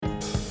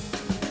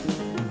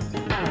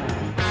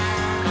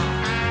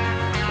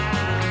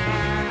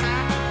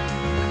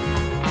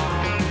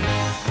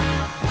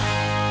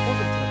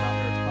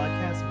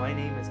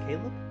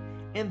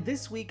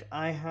This week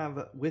I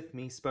have with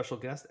me special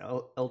guest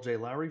LJ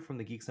Lowry from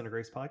the Geeks Under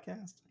Grace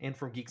podcast and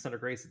from Geeks Under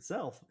Grace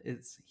itself.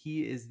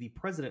 He is the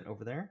president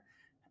over there.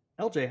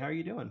 LJ, how are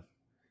you doing?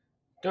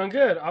 Doing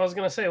good. I was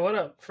gonna say, what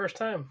up? First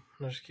time.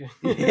 No, just kidding.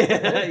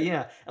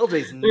 Yeah.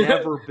 LJ's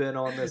never been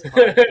on this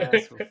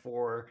podcast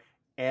before,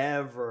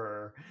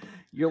 ever.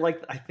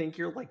 I think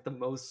you're like the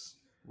most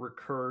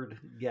recurred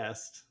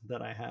guest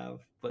that I have,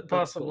 but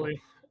that's cool.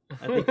 Possibly.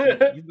 I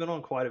think you've been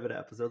on quite a bit of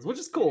episodes, which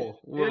is cool.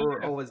 We're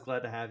Yeah. always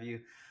glad to have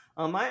you.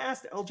 I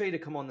asked LJ to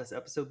come on this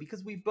episode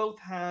because we both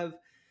have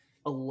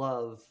a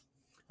love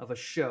of a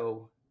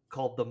show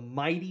called The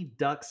Mighty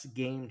Ducks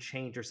Game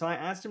Changer. So I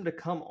asked him to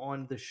come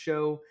on the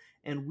show,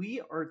 and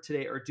we are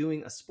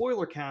doing a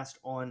spoiler cast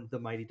on The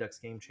Mighty Ducks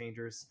Game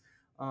Changers.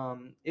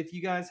 If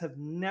you guys have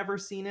never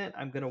seen it,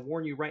 I'm going to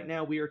warn you right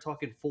now, we are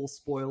talking full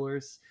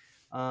spoilers.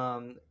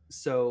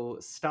 So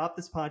stop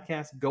this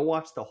podcast, go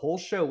watch the whole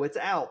show. It's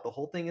out. The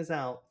whole thing is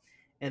out.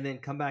 And then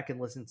come back and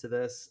listen to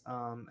this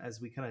as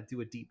we kind of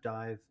do a deep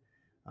dive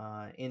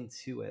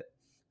into it.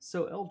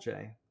 So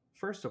LJ,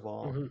 first of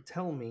all, hmm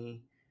tell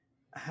me,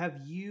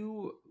 did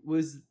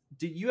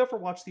you ever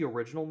watch the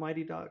original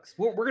Mighty Ducks?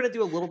 We're going to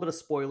do a little bit of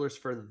spoilers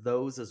for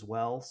those as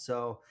well.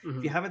 So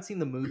if you hmm haven't seen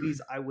the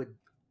movies, I would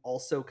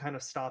also kind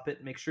of stop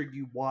it. Make sure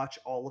you watch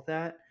all of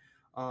that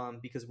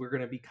because we're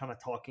going to be kind of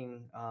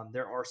talking.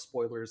 There are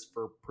spoilers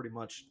for pretty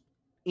much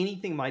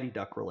anything Mighty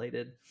Duck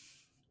related.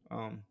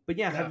 But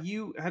yeah, Yeah. have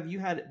you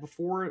had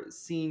before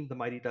seeing the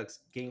Mighty Ducks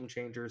Game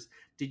Changers?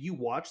 Did you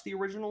watch the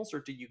originals or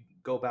did you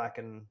go back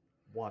and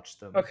watch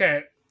them?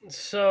 Okay.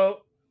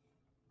 So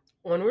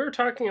when we were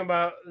talking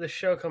about the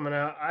show coming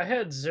out, I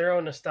had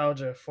zero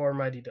nostalgia for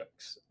Mighty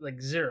Ducks,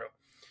 like zero.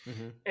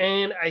 Mm-hmm.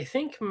 And I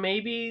think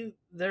maybe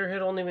there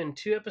had only been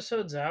 2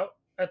 episodes out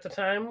at the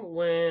time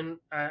when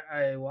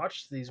I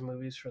watched these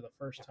movies for the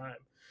first time.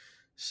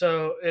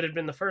 So it had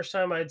been the first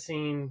time I'd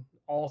seen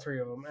all three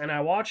of them, and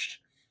I watched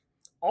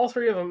all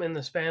three of them in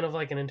the span of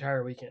like an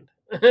entire weekend.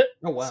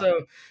 Oh wow.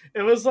 So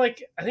it was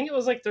like, I think it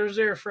was like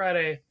Thursday or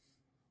Friday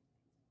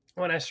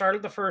when I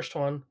started the first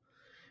one.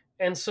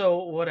 And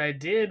so what I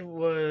did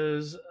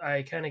was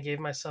I kind of gave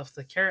myself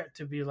the carrot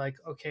to be like,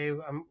 okay,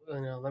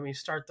 let me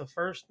start the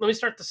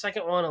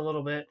second one a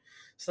little bit,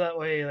 so that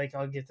way like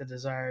I'll get the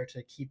desire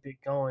to keep it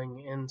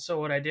going. And so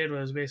what I did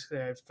was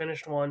basically I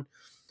finished one,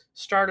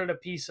 started a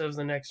piece of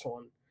the next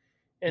one,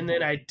 and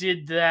then Mm-hmm. I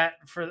did that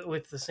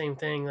with the same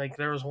thing. Like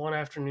there was one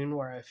afternoon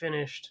where I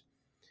finished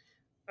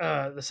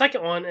the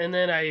second one, and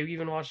then I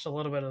even watched a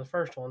little bit of the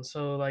first one.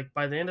 So like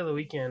by the end of the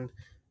weekend,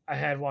 I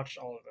had watched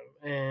all of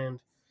them, and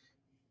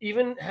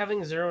even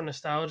having zero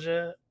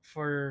nostalgia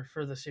for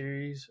the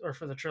series or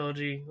for the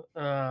trilogy,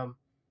 I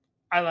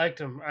liked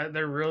them.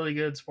 They're really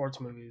good sports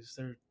movies.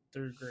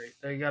 They're great.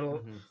 They got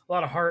Mm-hmm. a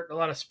lot of heart, a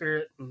lot of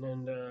spirit,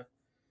 and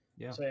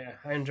Yeah. so yeah,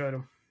 I enjoyed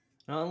them.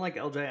 Unlike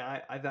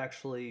LJ, I've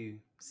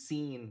actually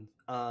seen.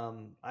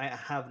 I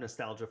have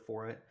nostalgia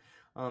for it.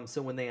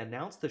 So when they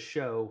announced the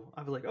show,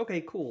 I was like,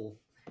 okay,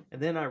 cool.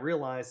 And then I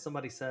realized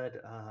somebody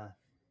said,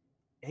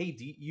 "Hey,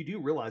 you do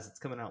realize it's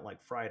coming out like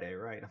Friday,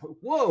 right?" I'm like,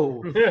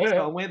 whoa!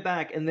 So I went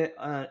back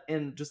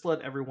and just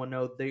let everyone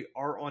know they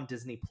are on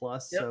Disney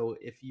Plus. Yep. So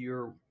if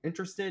you're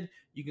interested,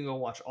 you can go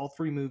watch all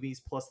three movies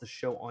plus the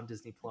show on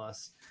Disney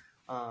Plus.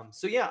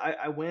 So yeah,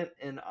 I went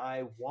and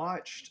I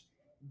watched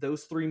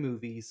those three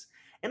movies,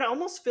 and I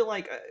almost feel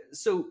like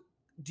so.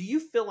 Do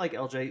you feel like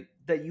LJ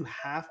that you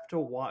have to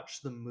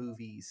watch the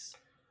movies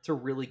to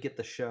really get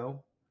the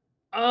show?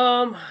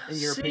 In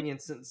your See, opinion,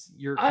 since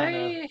you're kind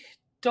of I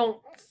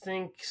don't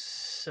think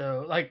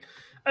so. Like,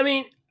 I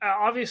mean,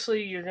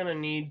 obviously you're gonna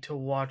need to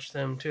watch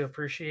them to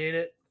appreciate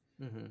it.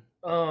 hmm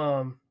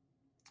Um,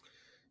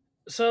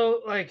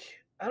 so like,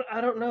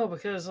 I don't know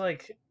because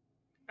like,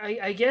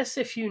 I guess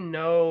if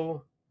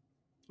Emilio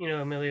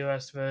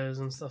Estevez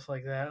and stuff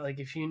like that, like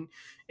if you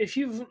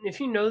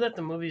know that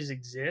the movies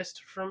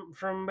exist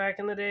from back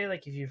in the day,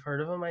 like if you've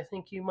heard of them, I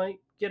think you might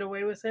get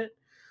away with it.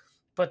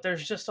 But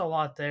there's just a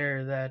lot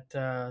there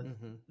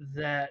hmm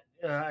that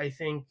I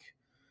think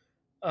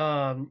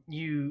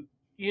you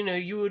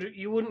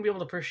wouldn't be able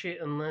to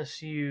appreciate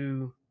unless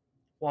you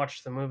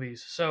watch the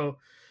movies. So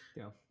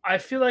yeah. I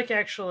feel like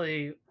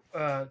actually,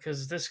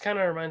 because this kind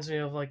of reminds me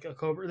of like a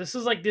Cobra. This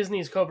is like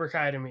Disney's Cobra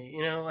Kai to me,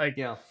 like.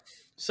 Yeah.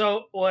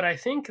 So what I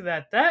think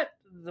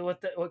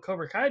what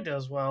Cobra Kai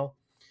does well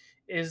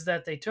is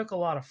that they took a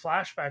lot of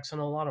flashbacks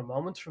and a lot of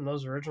moments from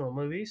those original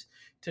movies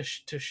to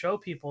show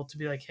people to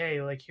be like,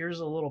 hey, like here's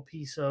a little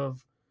piece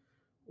of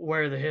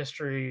where the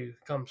history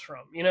comes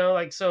from,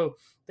 like so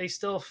they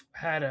still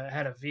had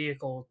a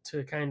vehicle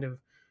to kind of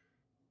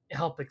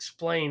help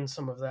explain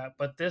some of that,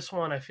 but this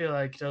one I feel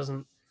like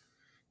doesn't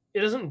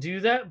do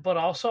that, but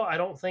also I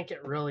don't think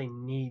it really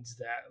needs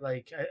that.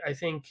 Like I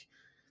think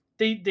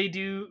they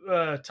do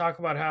talk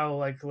about how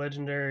like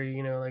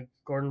legendary, like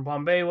Gordon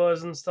Bombay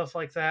was and stuff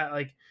like that.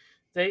 Like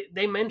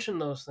they mention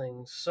those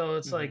things, so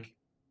it's hmm like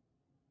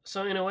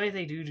so in a way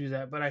they do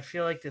that, but I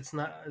feel like it's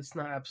not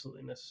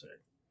absolutely necessary.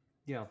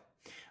 Yeah.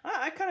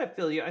 I kind of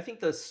feel you. I think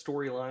the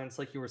storylines,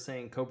 like you were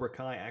saying, Cobra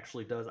Kai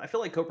actually does. I feel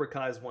like Cobra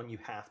Kai is one you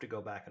have to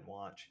go back and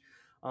watch.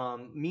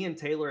 Me and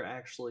Taylor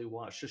actually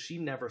watched. So she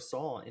never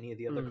saw any of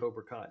the other Mm.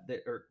 Cobra Kai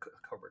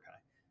Cobra Kai.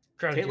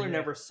 Karate Taylor Kid, yeah.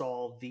 never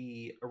saw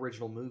the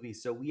original movie,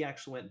 so we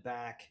actually went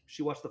back.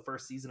 She watched the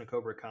first season of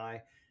Cobra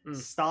Kai, Mm.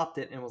 stopped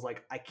it, and was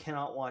like, "I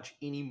cannot watch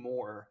any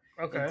more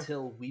Okay.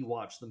 until we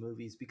watch the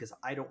movies because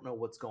I don't know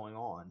what's going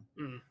on."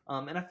 Mm.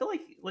 And I feel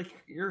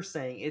like you're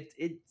saying,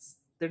 it's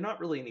they're not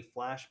really any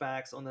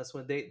flashbacks on this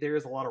one. There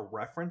is a lot of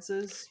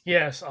references,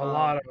 Yes, a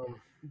lot um, of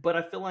them. but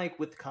I feel like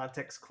with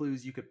context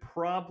clues, you could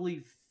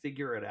probably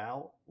figure it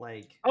out,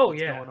 like Oh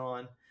what's yeah. going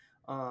on.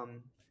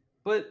 Um,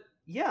 but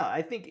yeah,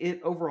 I think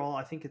it overall,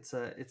 I think it's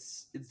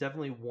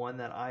definitely one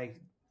that I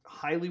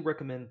highly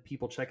recommend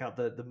people check out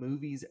the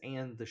movies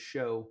and the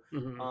show.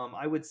 Hmm.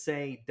 I would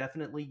say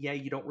definitely, yeah,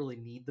 you don't really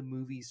need the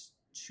movies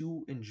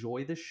to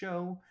enjoy the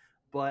show,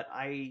 but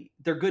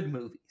they're good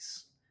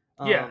movies.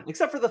 Yeah.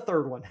 Except for the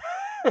third one.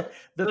 The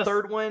The th-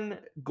 third one,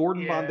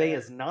 Gordon Bombay yeah.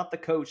 is not the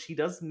coach. He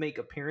does make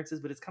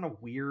appearances, but it's kind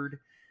of weird.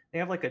 They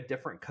have like a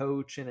different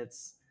coach, and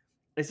it's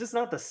just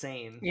not the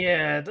same.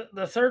 Yeah,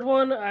 the third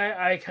one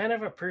I kind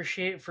of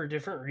appreciate for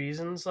different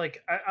reasons.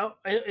 Like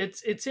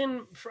it's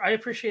in I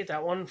appreciate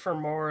that one for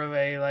more of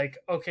a like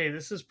okay,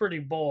 this is pretty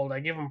bold. I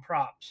give them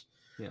props,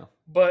 Yeah,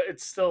 but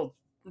it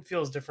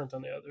feels different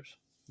than the others.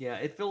 yeah.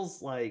 It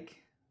feels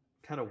like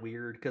kind of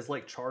weird because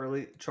like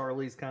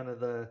Charlie's kind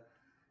of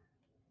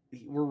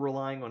we're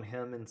relying on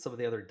him and some of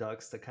the other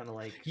ducks to kind of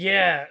like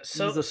Yeah,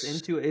 ease us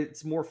into it.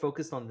 It's more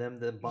focused on them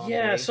than yeah,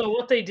 Bombay. so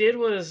what they did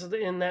was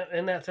in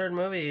that third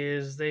movie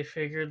is they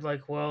figured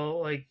like well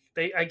like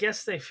they I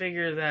guess they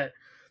figured that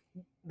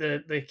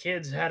the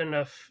kids had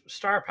enough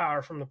star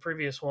power from the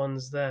previous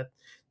ones that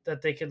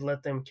they could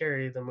let them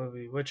carry the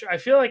movie, which I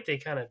feel like they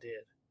kind of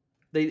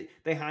did.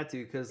 They had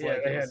to because Yeah,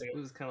 like they had to. it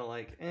was kind of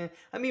like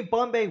I mean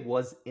Bombay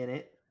was in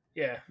it,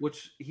 Yeah.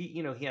 which he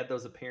had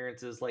those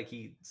appearances like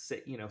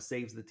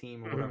saves the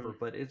team or Hmm. whatever,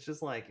 but it's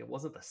just like it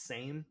wasn't the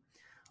same.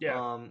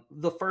 Yeah.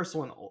 The first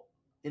one,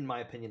 in my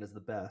opinion, is the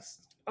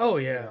best. Oh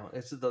You yeah. know,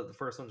 it's just the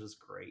first one's just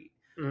great.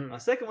 Hmm.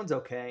 Second one's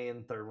okay,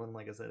 and third one,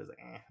 like I said, is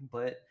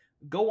but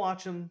go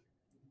watch them;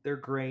 they're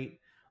great.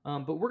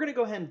 But we're gonna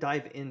go ahead and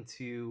dive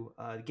into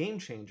Game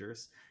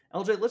Changers.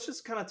 LJ, let's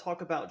just kind of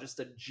talk about just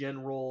a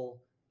general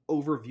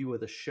overview of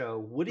the show.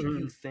 What did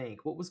you Hmm.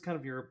 think? What was kind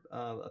of your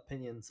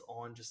opinions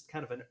on just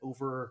kind of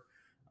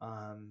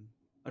um,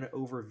 an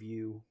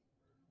overview,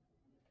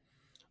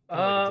 kind of like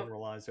a Uh,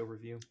 generalized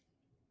overview?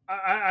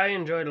 I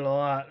enjoyed it a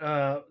lot.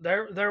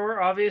 There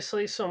were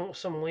obviously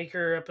some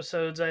weaker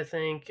episodes, I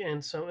think,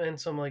 and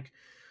some like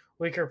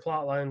weaker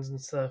plot lines and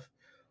stuff.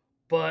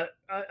 But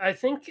I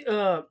think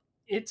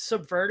it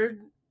subverted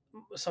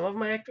some of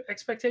my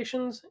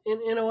expectations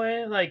in a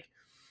way. Like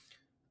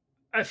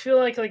I feel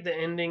like the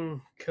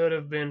ending could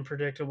have been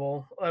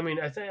predictable. I mean,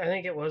 I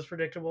think it was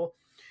predictable,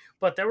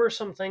 but there were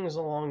some things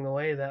along the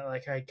way that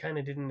like I kind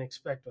of didn't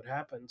expect would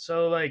happen.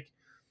 So like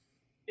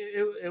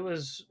it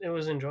was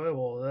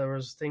enjoyable. There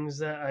was things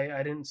that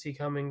I didn't see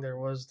coming. There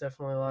was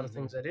definitely a lot of Hmm.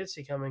 things I did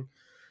see coming,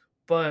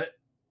 but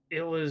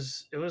it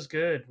was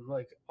good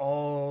like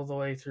all the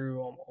way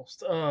through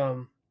almost.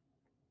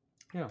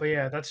 Yeah, But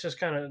yeah, that's just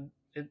kind of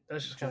it.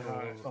 That's just kind of how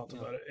general I over. felt Yeah.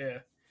 about it. Yeah.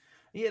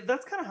 Yeah,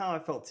 that's kind of how I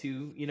felt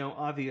too. You know,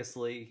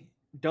 obviously,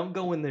 don't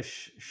go in this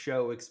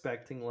show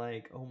expecting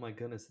like, oh my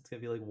goodness, it's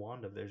gonna be like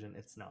WandaVision.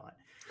 It's not.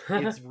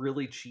 It's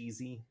really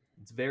cheesy.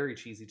 It's very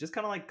cheesy, just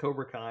kind of like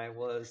Cobra Kai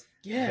was.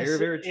 Very, Yes.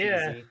 very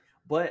Yeah. cheesy.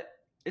 But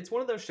it's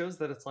one of those shows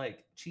that it's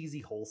like cheesy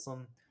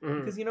wholesome Mm-hmm.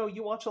 because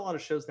you watch a lot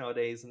of shows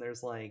nowadays and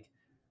there's like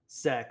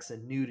sex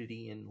and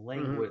nudity and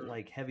language, Mm-hmm.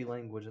 like heavy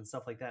language and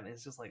stuff like that, and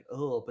it's just like,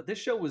 oh. But this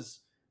show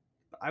was,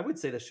 I would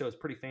say, this show is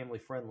pretty family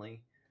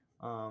friendly.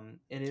 And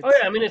Oh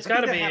yeah. I mean, it's I got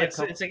think to they be. had a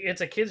couple,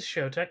 It's a kids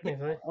show yeah,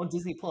 technically. on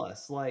Disney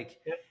Plus. Like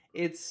Yep.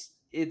 it's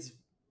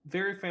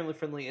very family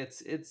friendly.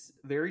 It's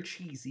very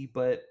cheesy,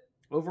 but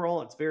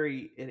overall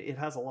it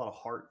has a lot of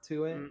heart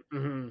to it.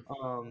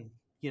 Mm-hmm.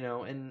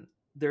 And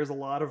there's a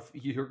lot of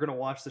you're gonna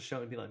watch the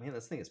show and be like, man,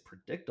 this thing is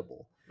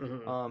predictable.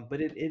 Mm-hmm.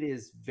 But it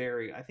is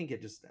very, I think it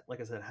just,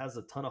 like I said, has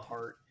a ton of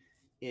heart.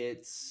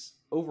 It's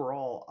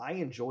overall, I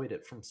enjoyed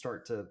it from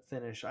start to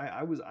finish.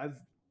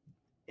 I've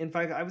in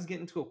fact, I was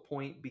getting to a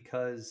point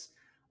because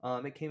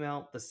it came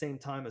out the same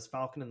time as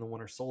Falcon and the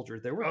Winter Soldier.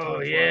 There were Oh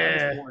times where I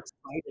was yeah. more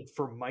excited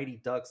for Mighty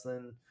Ducks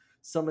than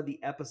some of the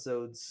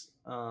episodes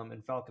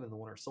in Falcon and the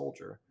Winter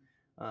Soldier.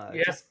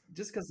 Yeah.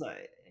 Just because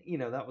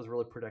that was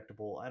really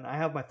predictable, and I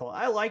have my thought.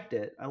 I liked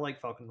it. I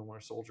like Falcon and the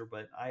Winter Soldier,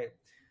 but I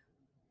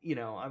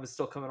was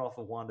still coming off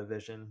of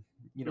WandaVision,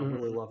 really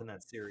Mm-hmm. loving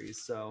that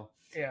series. So,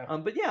 Yeah.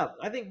 but yeah,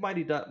 I think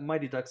Mighty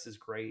Ducks is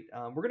great.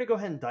 We're gonna go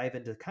ahead and dive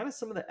into kind of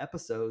some of the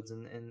episodes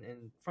and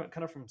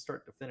kind of from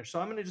start to finish. So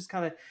I'm gonna just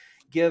kind of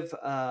give,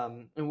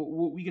 and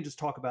we can just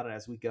talk about it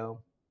as we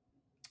go.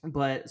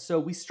 But so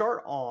we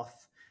start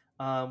off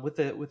with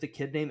a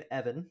kid named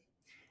Evan,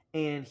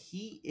 and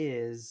he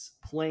is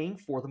playing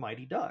for the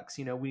Mighty Ducks.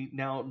 You know, we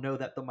now know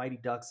that the Mighty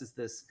Ducks is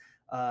this.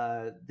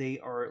 They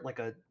are like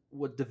a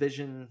what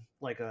division?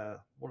 Like a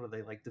what are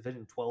they like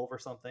Division 12 or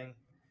something?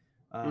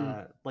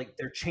 Mm. Like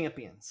they're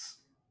champions.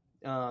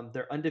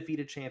 They're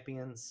undefeated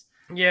champions.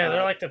 Yeah,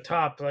 they're Uh, like the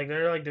top, like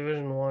they're like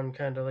Division 1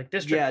 kind of like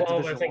District yeah, 12. I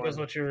Division think was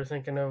One. what you were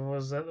thinking of.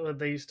 Was that what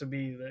they used to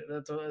be?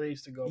 That's what they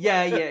used to go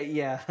Yeah, by.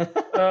 yeah, yeah.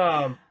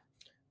 um,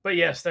 but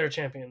yes, they're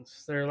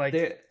champions. They're like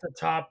they the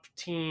top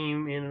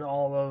team in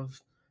all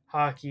of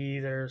hockey.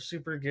 They're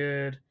super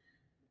good.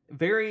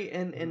 very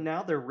and Mhm.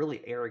 now they're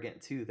really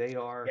arrogant too.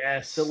 They're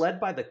Yes. led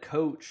by the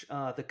coach.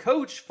 The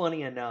coach,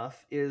 funny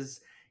enough, is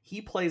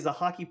he plays a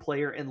hockey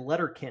player in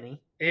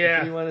Letterkenny. If Yeah.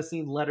 anyone has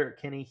seen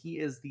Letterkenny, he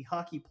is the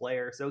hockey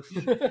player. So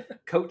he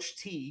Coach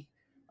T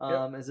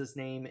Yep. is his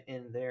name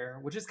in there,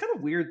 which is kind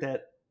of weird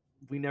that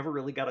we never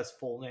really got his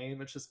full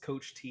name. It's just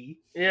Coach T.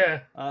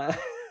 Yeah. Uh,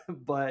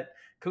 but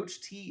Coach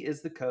T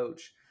is the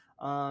coach.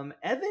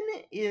 Evan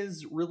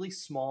is really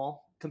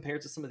small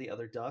compared to some of the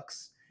other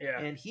Ducks, Yeah.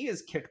 and he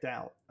is kicked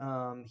out.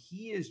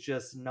 He is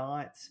just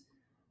not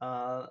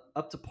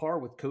up to par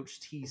with Coach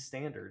T's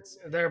standards.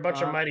 They're a bunch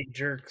of Um, mighty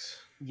jerks.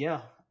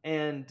 yeah,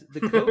 and the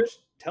coach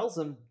tells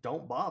him,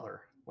 "Don't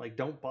bother. Like,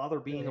 don't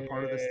bother being a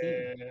part of this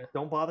team. Yeah.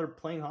 Don't bother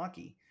playing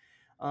hockey."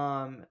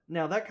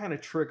 Now that kind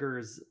of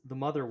triggers the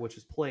mother, which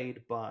is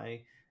played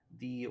by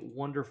the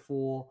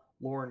wonderful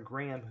Lauren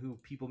Graham, who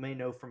people may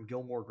know from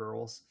Gilmore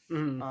Girls.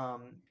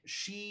 Mhm.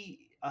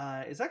 She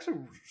is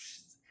actually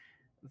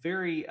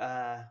very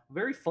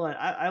very fun.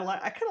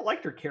 I kind of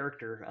liked her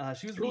character.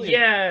 She was really a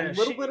Yeah.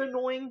 little bit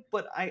annoying,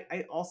 but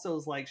I also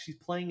was like she's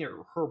playing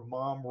her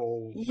mom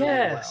role really well.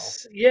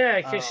 Yes. Yeah,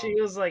 because she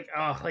Um, was like,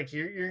 oh, like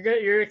you're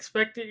good. You're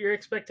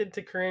expected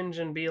to cringe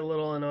and be a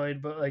little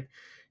annoyed, but like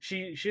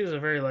she was a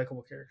very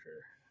likable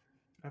character.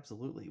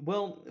 Absolutely.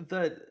 Well,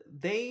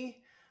 they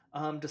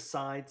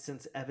decide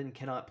since Evan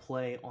cannot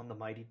play on the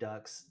Mighty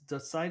Ducks,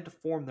 decide to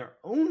form their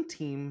own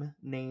team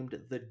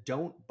named the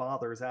Don't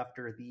Bothers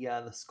after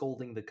the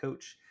scolding the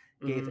coach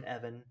gave Hmm.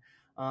 Evan.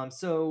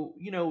 So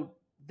you know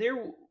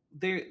they're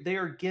they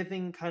are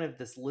giving kind of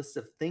this list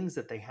of things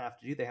that they have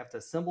to do. They have to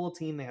assemble a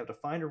team. They have to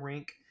find a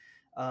rink.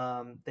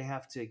 They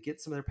have to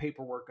get some of their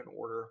paperwork in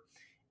order,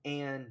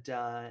 and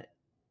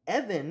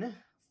Evan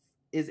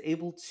is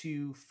able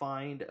to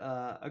find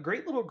a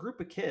great little group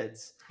of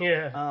kids.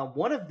 Yeah.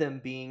 One of them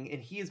being, and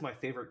he is my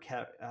favorite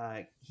cat.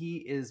 He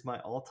is my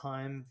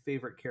all-time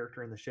favorite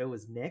character in the show.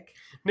 Is Nick.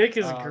 Nick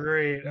is Um,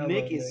 great. I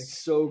Nick love is Nick.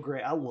 so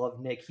great. I love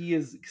Nick. He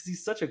is because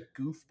he's such a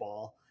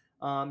goofball.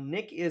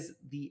 Nick is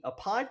a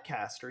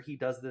podcaster. He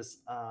does this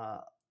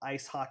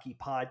ice hockey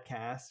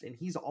podcast, and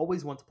he's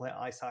always wanted to play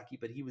ice hockey,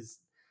 but he was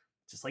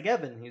just like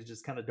Evan. He's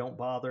just kind of don't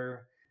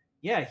bother.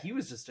 Yeah,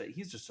 he's just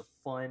a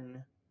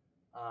fun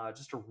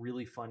just a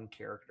really fun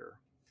character.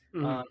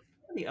 Hmm.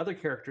 The other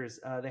characters,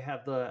 they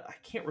have I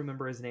can't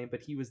remember his name,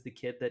 but he was the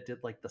kid that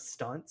did like the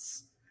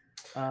stunts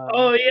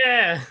Oh um,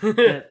 yeah.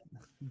 that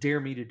dare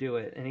me to do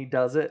it, and he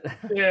does it.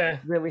 Yeah.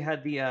 Then we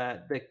had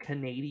the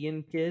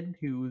Canadian kid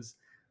who's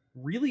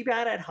really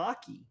bad at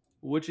hockey,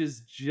 which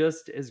is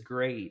just as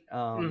great.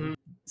 Hmm.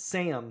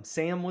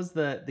 Sam was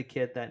the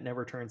kid that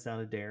never turns down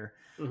a dare.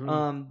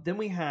 Hmm. Then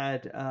we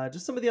had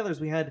just some of the others.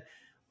 We had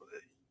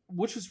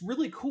which was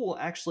really cool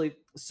actually.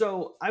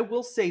 So I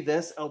will say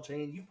this, LJ,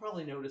 and you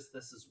probably noticed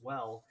this as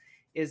well,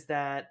 is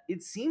that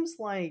it seems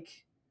like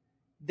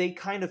they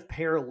kind of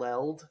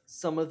paralleled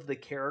some of the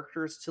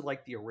characters to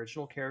like the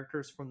original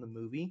characters from the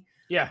movie.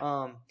 Yeah.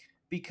 Um,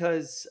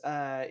 because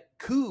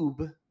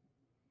Koob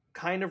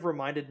kind of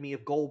reminded me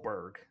of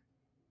Goldberg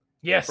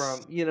Yes. from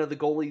the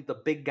goalie, the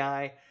big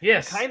guy,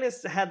 Yes. kind of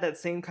had that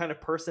same kind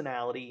of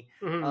personality.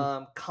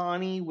 Hmm.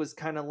 Connie was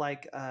kind of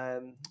like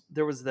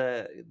there was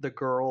the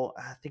girl,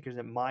 I think her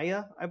name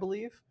Maya, I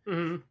believe.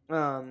 Hmm.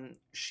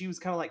 She was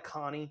kind of like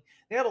Connie.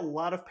 They had a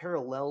lot of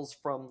parallels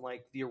from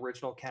like the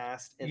original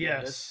cast and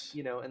then this,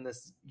 Yes. in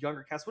this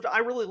younger cast, which I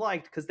really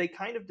liked because they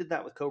kind of did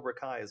that with Cobra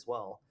Kai as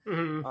well.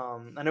 Hmm.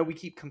 I know we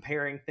keep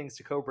comparing things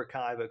to Cobra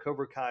Kai, but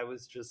Cobra Kai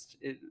was just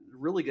a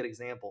really good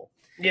example.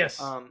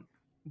 Yes. Um,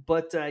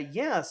 but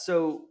yeah,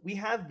 so we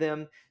have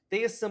them.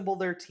 They assemble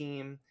their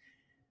team.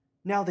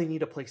 Now they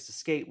need a place to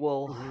skate.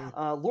 Well,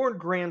 Hmm. Lauren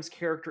Graham's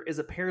character is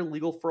a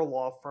paralegal for a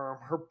law firm.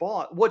 Her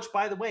boss, which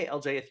by the way,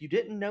 LJ, if you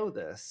didn't know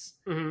this,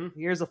 Hmm.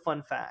 here's a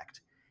fun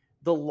fact: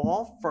 the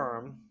law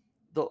firm,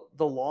 the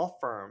law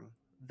firm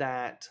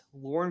that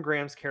Lauren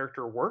Graham's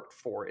character worked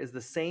for is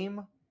the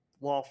same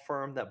law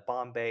firm that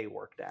Bombay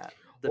worked at,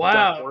 the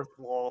Wow. Duckworth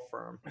Law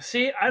Firm.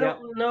 See, I Yep.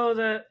 don't know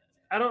that.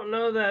 I don't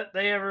know that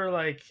they ever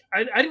like.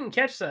 I didn't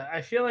catch that.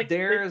 I feel like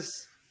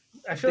There's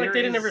I feel like there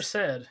they didn't ever is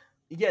said.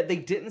 Yeah, they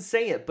didn't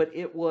say it, but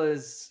it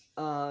was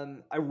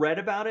I read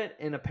about it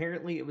and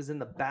apparently it was in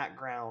the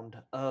background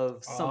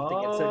of something.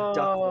 It said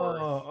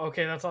Duckworth. Oh,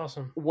 okay, that's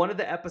awesome. One of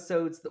the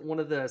episodes, that one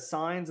of the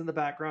signs in the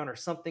background or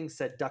something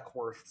said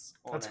Duckworths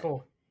on That's it.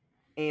 cool.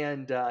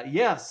 And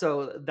yeah,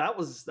 so that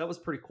was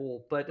pretty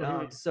cool. But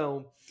Hmm.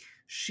 so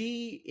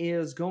she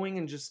is going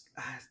and just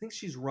I think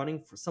she's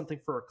running for something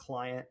for a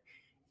client,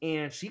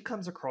 and she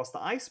comes across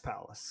the Ice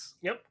Palace.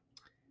 Yep.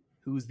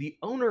 Who's the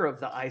owner of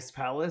the Ice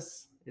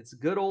Palace? It's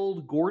good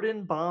old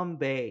Gordon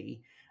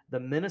Bombay, the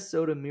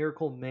Minnesota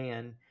Miracle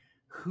Man,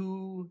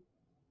 who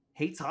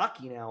hates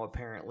hockey now,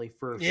 apparently,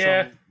 for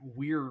Yeah. some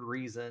weird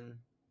reason.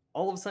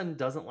 All of a sudden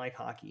doesn't like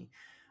hockey.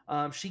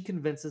 She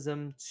convinces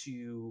him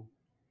to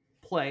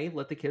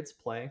let the kids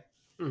play.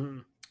 Mm-hmm.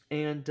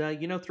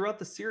 And, throughout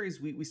the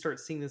series, we start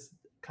seeing this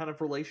kind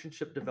of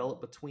relationship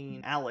develop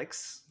between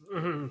Alex.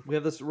 Mm-hmm. We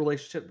have this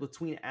relationship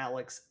between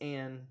Alex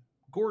and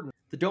Gordon.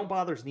 The Don't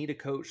Bothers need a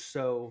coach,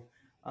 so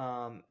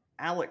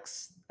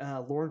Alex,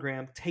 Lauren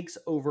Graham, takes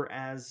over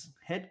as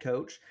head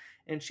coach,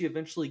 and she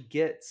eventually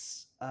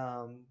gets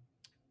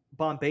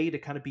Bombay to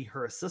kind of be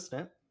her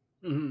assistant.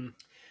 Mm-hmm.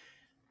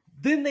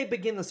 Then they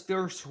begin this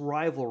fierce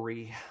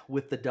rivalry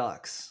with the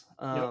Ducks.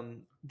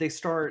 They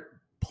start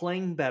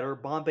playing better.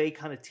 Bombay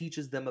kind of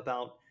teaches them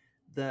about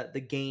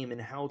the game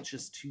and how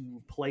just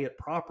to play it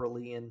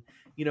properly. And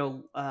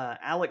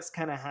Alex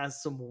kind of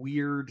has some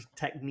weird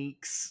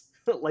techniques,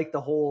 like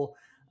the whole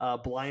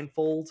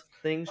blindfold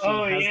thing. She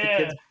Oh has the yeah.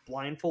 kids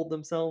blindfold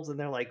themselves, and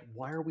they're like,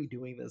 "Why are we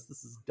doing this?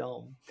 This is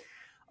dumb."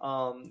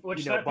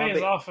 Which that pays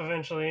Bombay, off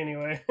eventually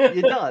anyway.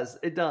 it does.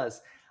 It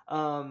does.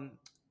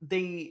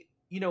 They,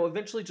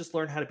 eventually just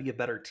learn how to be a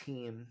better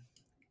team.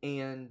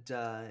 And,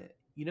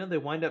 they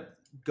wind up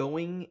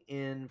going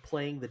and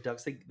playing the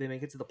Ducks. They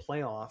make it to the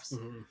playoffs.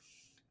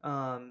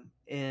 Mm-hmm.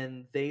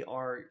 And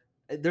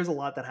there's a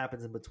lot that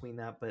happens in between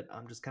that, but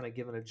I'm just kind of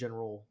giving a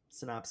general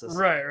synopsis.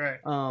 Right.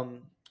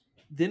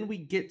 Then we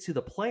get to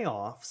the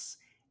playoffs,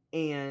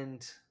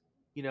 and,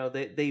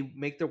 they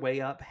make their way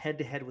up head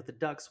to head with the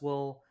Ducks.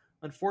 Well,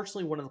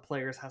 unfortunately, one of the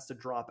players has to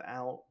drop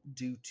out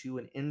due to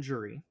an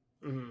injury.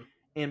 Mm-hmm.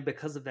 And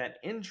because of that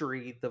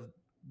injury,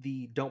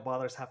 the Don't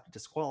Bothers have to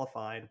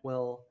disqualified.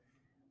 Well,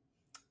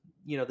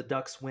 the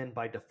Ducks win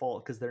by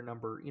default because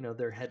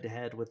they're head to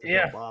head with the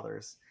Don't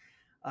Bothers.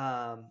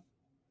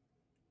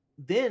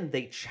 Then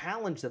they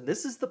challenge them.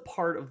 This is the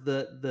part of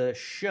the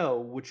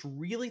show which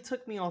really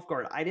took me off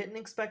guard. I didn't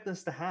expect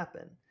this to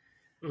happen.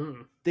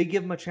 Mm-hmm. They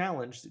give them a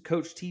challenge.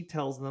 Coach T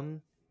tells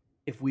them,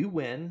 if we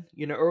win,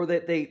 or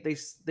they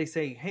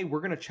say, hey, we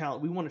want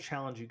to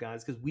challenge you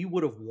guys because we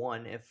would have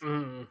won if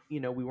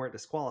we weren't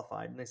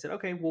disqualified. And they said,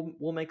 okay,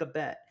 we'll make a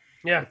bet.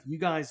 Yeah. If you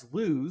guys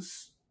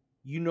lose,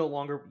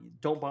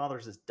 Don't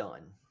Bothers is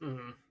done.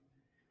 Mm-hmm.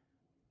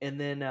 And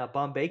then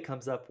Bombay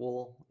comes up,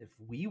 well, if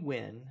we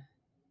win,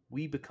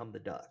 we become the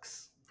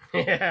Ducks.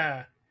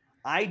 Yeah.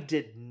 I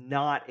did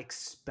not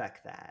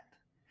expect that.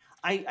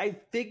 I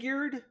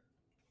figured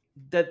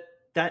that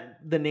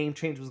the name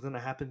change was going to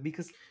happen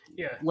because,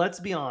 let's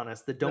be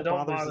honest, the Don't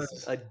Bothers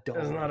is a dumb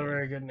name. It's not a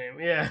very good name.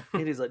 Yeah.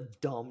 It is a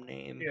dumb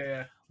name.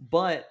 Yeah.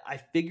 But I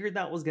figured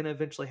that was going to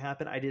eventually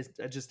happen. I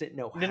just didn't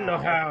know how. Didn't know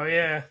how,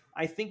 yeah.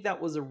 I think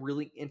that was a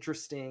really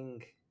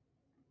interesting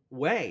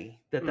way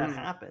that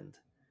happened.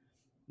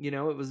 It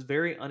was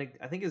very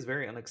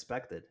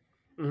unexpected.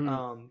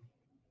 Mm-hmm.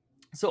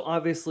 So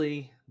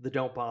obviously the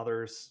Don't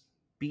Bothers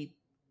beat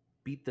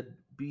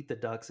the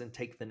Ducks and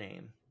take the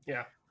name.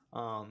 Yeah.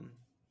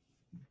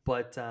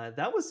 But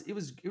it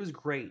was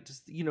great.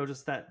 Just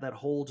just that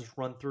whole just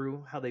run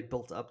through how they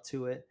built up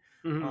to it.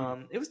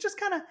 Mm-hmm. It was just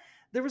kind of,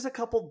 there was a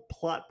couple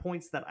plot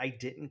points that I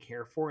didn't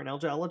care for, and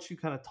LJ, I'll let you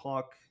kind of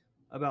talk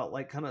about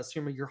like kind of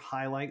some of your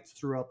highlights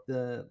throughout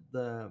the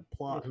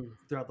plot,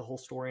 throughout the whole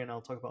story, and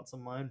I'll talk about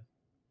some of mine.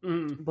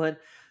 Mm-hmm. But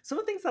some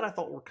of the things that I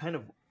thought were kind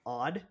of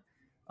odd,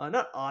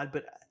 not odd,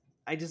 but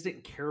I just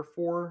didn't care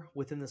for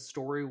within the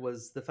story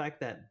was the fact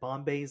that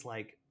Bombay's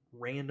like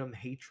random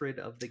hatred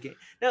of the game.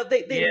 Now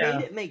they made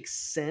it make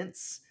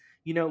sense.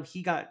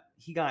 He got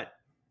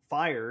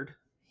fired.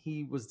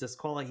 He was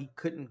disqualified. He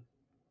couldn't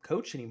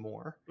coach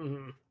anymore.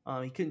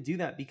 Mm-hmm. He couldn't do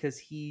that because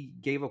he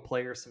gave a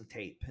player some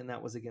tape, and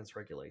that was against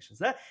regulations.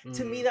 That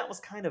to me, that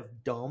was kind of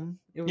dumb.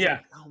 It was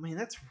like, oh man,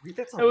 that's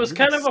it was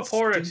kind of a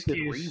poor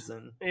excuse.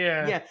 Reason.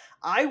 Yeah.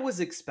 I was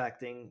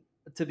expecting,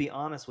 to be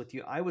honest with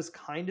you, I was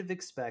kind of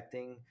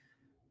expecting,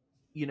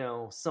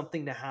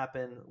 something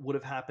to would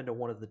have happened to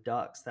one of the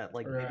Ducks that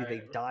like maybe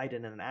they died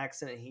in an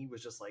accident. And he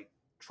was just like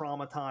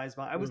traumatized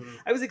by.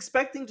 I was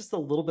expecting just a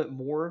little bit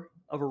more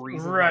of a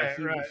reason. Right.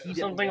 He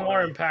something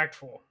more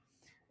impactful.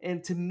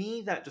 And to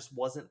me, that just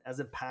wasn't as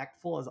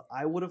impactful as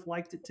I would have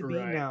liked it to be.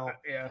 Now,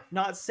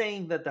 not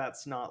saying that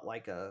that's not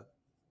like I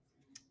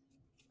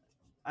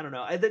don't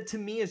know. That to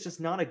me is just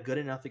not a good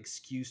enough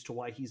excuse to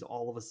why he's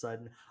all of a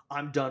sudden,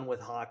 I'm done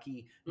with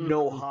hockey.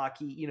 No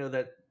hockey.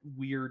 That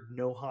weird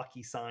no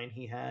hockey sign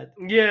he had.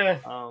 Yeah.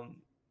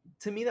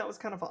 To me, that was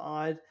kind of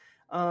odd.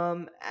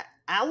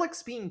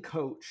 Alex being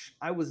coach,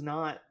 I was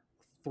not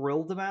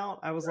thrilled about.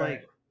 I was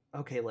like,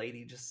 okay,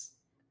 lady, just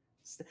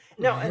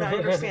no. And I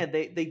understand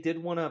they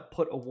did want to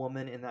put a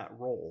woman in that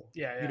role.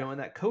 In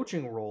that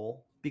coaching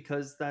role,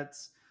 because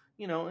that's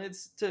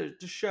it's to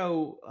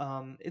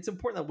show it's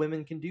important that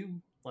women can do,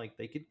 like,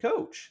 they could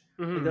coach.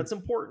 Like, that's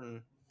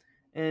important.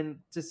 And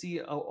to see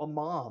a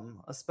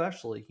mom,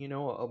 especially,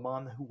 a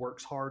mom who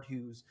works hard,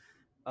 who's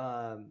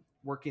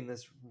working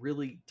this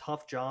really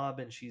tough job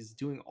and she's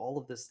doing all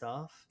of this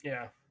stuff.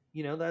 Yeah.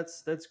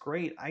 That's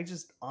great. I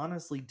just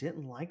honestly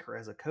didn't like her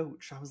as a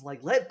coach. I was like,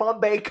 let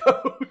Bombay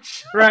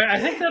coach. Right. I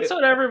think that's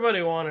what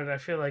everybody wanted. I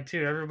feel like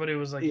too. Everybody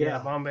was like, "Yeah, Yeah.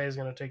 Bombay is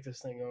gonna take this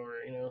thing over."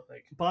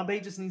 Like Bombay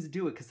just needs to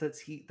do it because that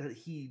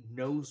he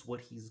knows what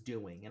he's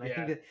doing, and I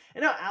think Yeah.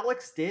 and now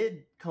Alex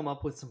did come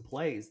up with some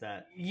plays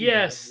that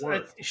yes,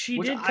 worked, she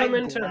which did come I'm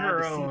into glad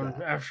her to see own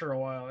that. after a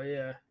while.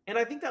 Yeah. And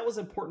I think that was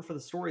important for the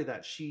story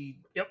that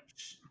Yep.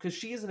 because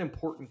she is an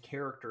important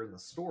character in the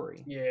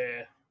story.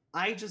 Yeah.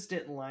 I just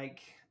didn't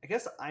like. I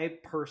guess I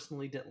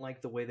personally didn't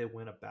like the way they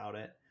went about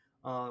it.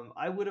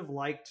 I would have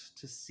liked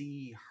to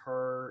see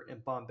her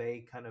and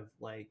Bombay kind of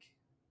like,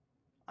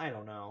 I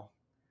don't know.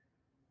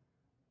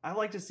 I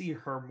like to see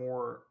her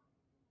more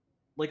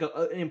like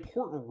an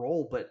important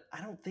role, but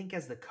I don't think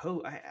as the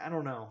coach. I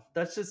don't know.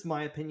 That's just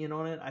my opinion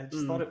on it. I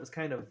just thought it was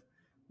kind of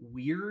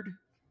weird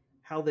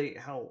how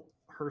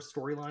her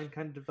storyline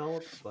kind of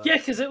developed. But Yeah,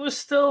 because it was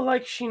still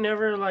like she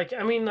never like.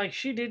 I mean, like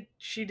she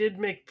did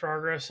make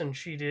progress and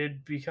she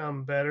did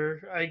become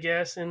better, I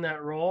guess, in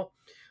that role.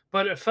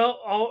 But it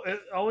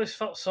always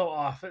felt so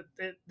off.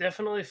 It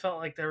definitely felt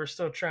like they were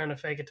still trying to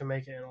fake it to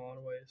make it in a lot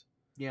of ways.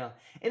 yeah,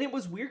 and it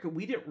was weird.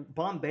 We didn't.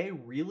 Bombay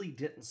really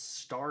didn't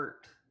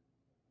start.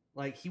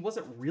 Like he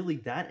wasn't really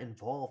that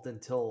involved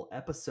until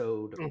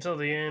episode Until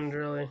the end,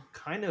 really.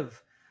 kind of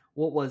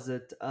what was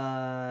it?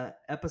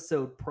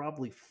 Episode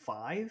probably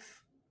 4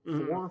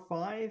 or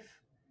 5.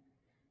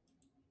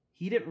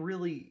 He didn't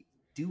really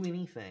do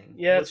anything.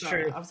 Yeah, that's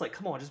true. I was like,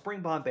 come on, just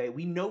bring Bombay.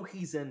 We know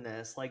he's in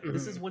this. Like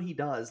this is what he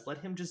does. Let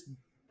him just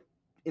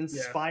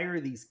inspire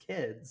these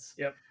kids.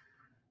 Yep.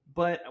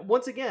 But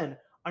once again,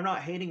 I'm not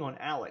hating on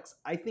Alex.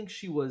 I think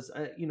she was,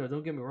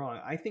 don't get me wrong.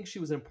 I think she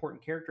was an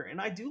important character,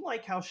 and I do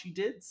like how she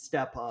did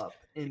step up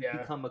and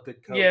become a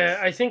good coach. Yeah,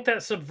 I think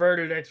that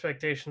subverted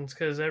expectations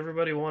because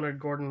everybody wanted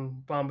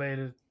Gordon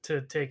Bombay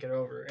to take it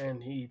over,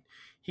 and he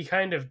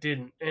kind of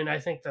didn't. And I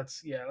think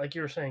that's like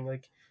you were saying,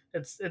 like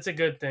it's a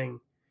good thing.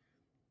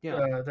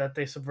 That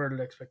they subverted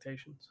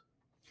expectations,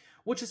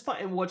 which is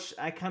fine, and which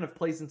I kind of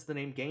plays into the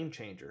name Game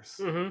Changers.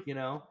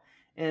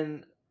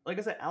 And like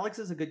I said, Alex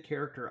is a good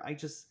character.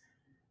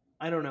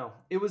 I don't know.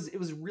 It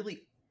was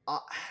really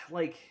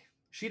like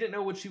she didn't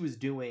know what she was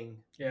doing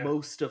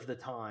most of the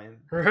time.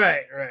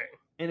 Right.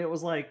 And it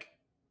was like,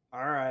 all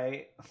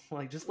right,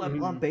 like just let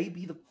Bombay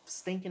be the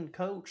stinking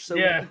coach so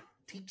we can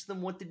teach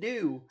them what to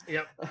do.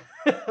 Yep.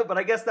 But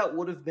I guess that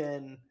would have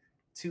been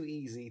too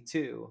easy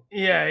too.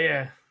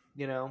 Yeah.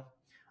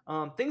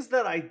 Things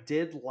that I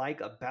did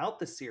like about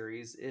the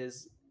series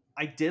is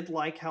I did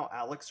like how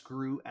Alex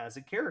grew as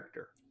a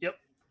character. Yep.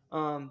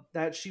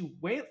 That she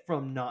went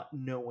from not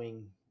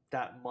knowing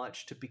that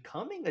much to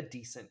becoming a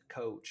decent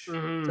coach,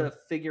 to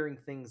figuring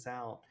things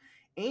out.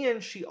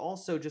 And she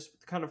also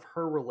just kind of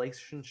her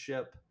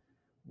relationship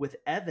with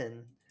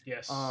Evan.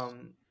 Yes.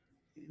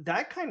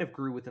 That kind of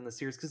grew within the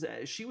series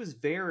because she was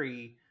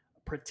very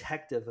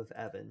protective of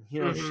Evan.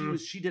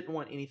 She didn't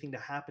want anything to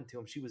happen to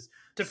him. She was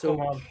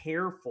so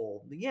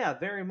careful. Yeah,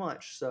 very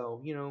much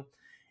so,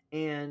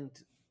 and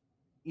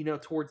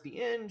towards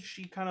the end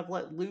she kind of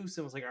let loose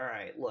and was like, all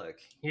right, look,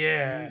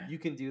 you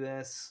can do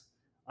this.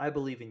 I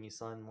believe in you,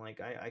 son. Like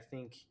I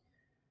think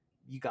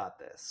you got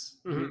this.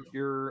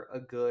 You're a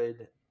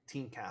good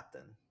team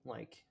captain.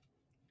 Like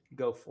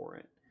go for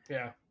it.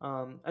 Yeah.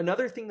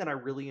 Another thing that I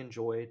really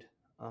enjoyed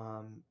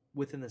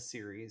within the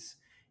series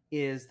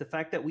is the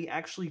fact that we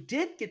actually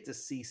did get to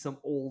see some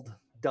old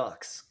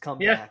Ducks come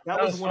back. That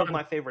was one of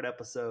my favorite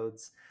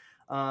episodes.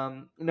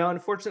 Now,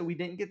 unfortunately, we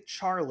didn't get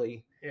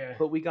Charlie,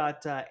 but we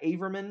got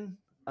Averman,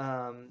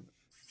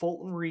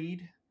 Fulton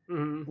Reed,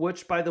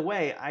 which, by the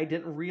way, I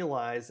didn't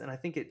realize, and I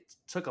think it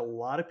took a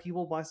lot of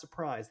people by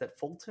surprise, that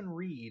Fulton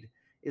Reed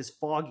is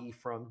Foggy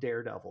from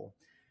Daredevil.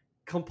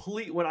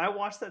 When I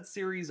watched that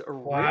series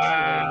originally,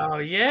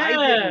 I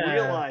didn't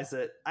realize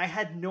it. I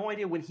had no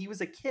idea when he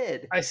was a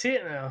kid. I see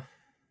it now.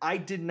 I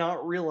did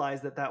not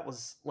realize that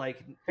was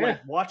like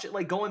watch it,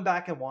 like going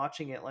back and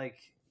watching it like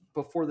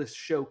before this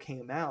show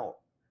came out.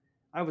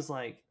 I was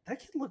like, that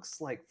kid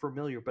looks like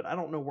familiar, but I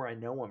don't know where I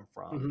know him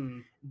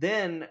from.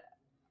 Then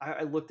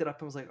I looked it up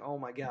and was like, oh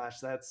my gosh,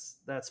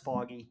 that's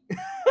Foggy.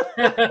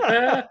 We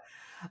got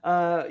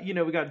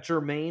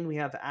Jermaine, we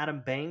have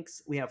Adam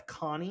Banks, we have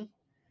Connie,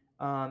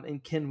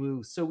 and Ken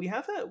Wu. So we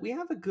have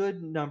a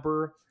good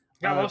number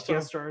of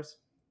guest stars.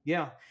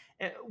 Yeah.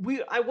 And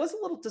I was a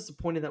little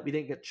disappointed that we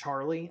didn't get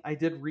Charlie. I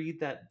did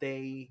read that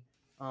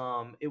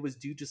it was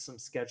due to some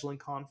scheduling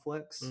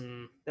conflicts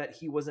that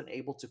he wasn't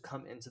able to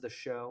come into the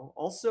show.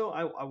 Also,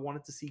 I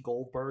wanted to see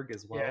Goldberg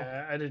as well.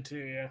 Yeah, I did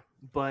too. Yeah.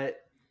 But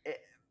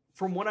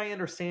from what I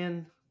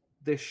understand,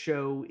 this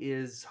show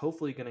is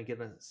hopefully going to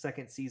get a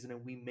second season,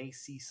 and we may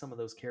see some of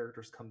those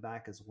characters come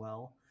back as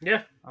well.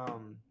 Yeah.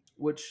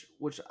 Which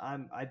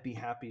I'd be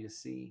happy to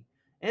see.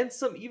 And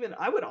some even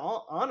I would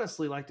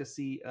honestly like to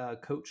see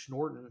Coach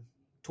Norton.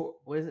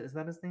 What is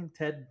that his name?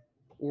 Ted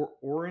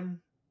Oren,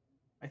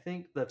 I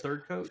think, the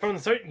third coach from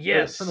the third.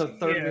 Yes, from the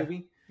third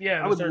movie. Yeah,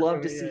 I the would third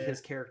love to movie. see Yeah, yeah.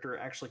 his character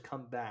actually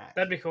come back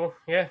That'd be cool.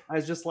 Yeah,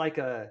 as just like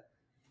a,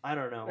 I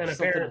don't know, and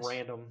something appearance.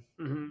 random.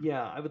 Hmm.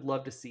 Yeah, I would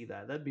love to see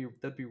that. That'd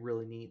be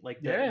really neat.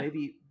 Like that Yeah,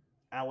 maybe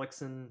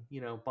Alex and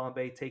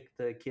Bombay take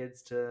the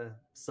kids to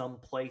some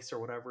place or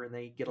whatever, and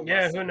they get a yeah.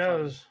 Who lesson from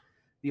knows?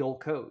 the old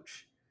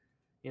coach.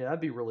 Yeah,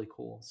 that'd be really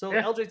cool. So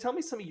Yeah. LJ, tell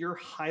me some of your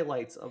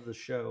highlights of the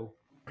show.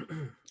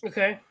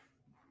 Okay.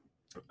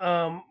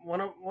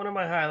 One of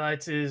my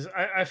highlights is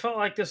I felt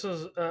like this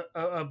was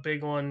a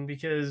big one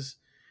because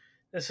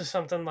this is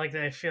something like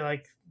that I feel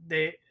like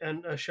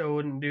a show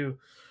wouldn't do.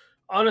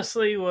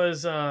 Honestly,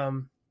 was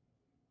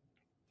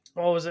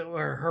what was it?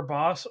 Where her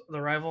boss,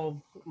 the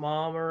rival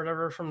mom or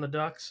whatever from the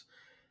Ducks.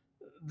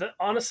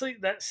 Honestly,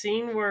 that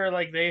scene where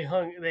like they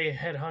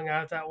had hung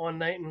out that one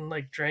night and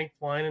like drank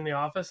wine in the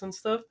office and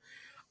stuff.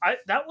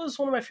 That was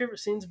one of my favorite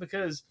scenes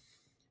because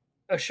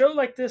a show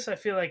like this, I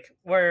feel like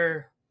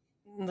where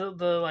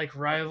the like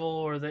rival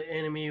or the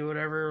enemy, or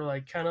whatever,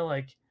 like kind of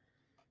like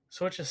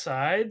switch of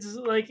sides,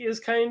 like is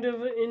kind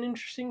of an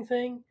interesting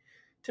thing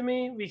to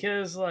me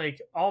because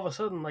like all of a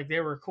sudden like they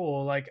were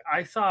cool. Like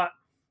I thought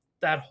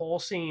that whole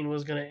scene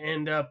was going to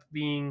end up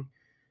being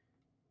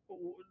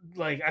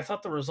like I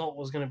thought the result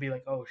was going to be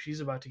like, oh, she's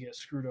about to get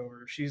screwed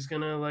over. She's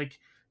going to like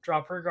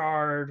drop her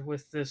guard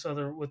with this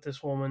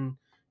woman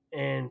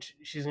and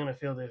she's going to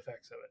feel the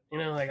effects of it.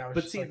 Like I was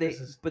But just see, like this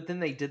is but then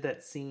they did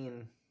that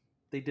scene.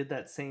 They did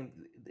that same.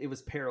 It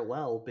was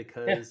parallel yeah.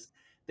 because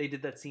they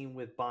did that scene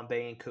with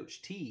Bombay and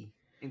Coach T,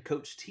 and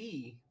Coach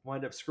T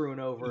wound up screwing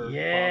over Bombay.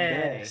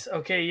 Yes.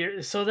 Okay,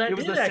 so It that was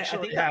did the same. I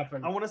actually think that I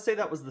happen. want to say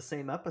that was the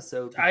same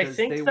episode I because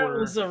they think that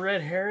was were. a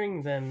red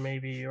herring then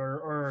maybe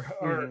or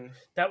Mhm.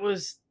 that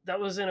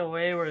was in a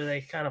way where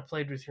they kind of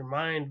played with your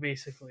mind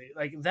basically.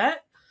 Like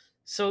that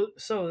so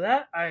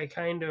that I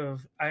kind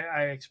of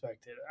I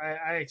expected.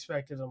 I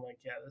expected I'm like,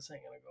 yeah, this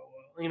ain't going to go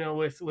well.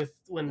 With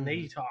when they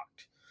Mhm.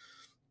 talked.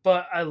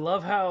 But I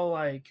love how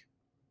like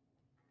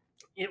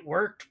it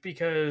worked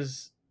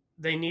because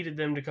they needed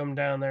them to come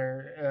down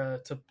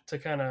there to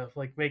kind of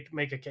like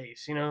make a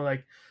case,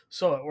 like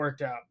so it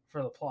worked out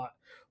for the plot.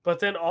 But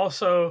then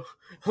also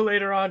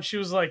later on, she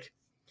was like,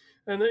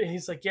 and then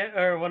he's like, yeah,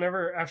 or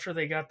whenever after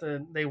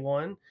they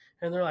won,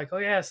 and they're like, oh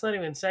yeah, it's not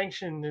even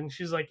sanctioned, and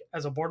she's like,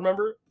 as a board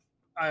member,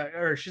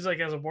 or she's like,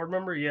 as a board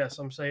member, yes,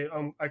 I'm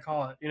saying, I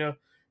call it,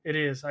 it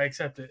is, I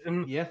accept it,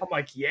 and Yeah. I'm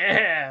like,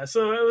 yeah.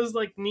 So it was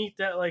like neat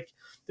that like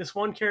this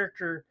one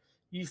character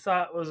you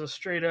thought was a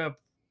straight up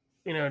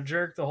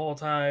jerk the whole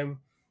time,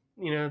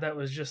 that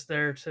was just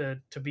there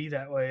to be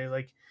that way,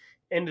 like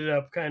ended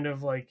up kind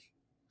of like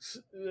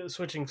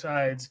switching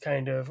sides,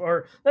 kind of,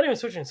 or not even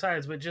switching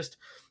sides, but just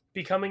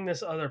becoming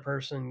this other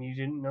person you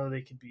didn't know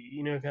they could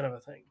be, kind of a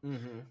thing.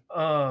 Mhm.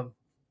 Um,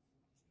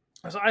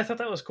 so I thought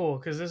that was cool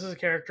because this is a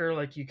character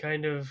like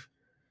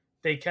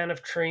they kind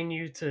of train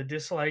you to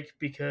dislike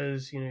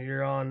because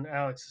you're on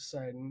Alex's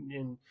side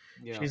and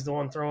Yeah. she's the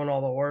one throwing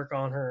all the work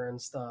on her and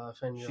stuff,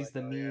 and you're She's like,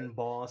 the oh yeah, mean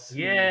boss who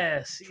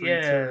yes,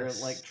 treats her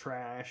like yes,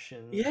 trash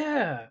and.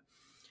 yeah.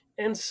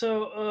 And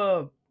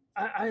so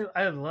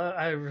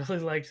I really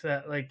liked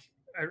that, like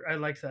I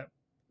liked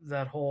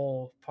that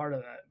whole part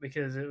of that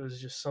because it was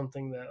just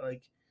something that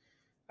like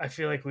I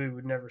feel like we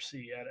would never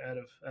see out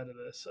of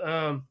this.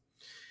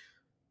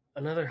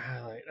 Another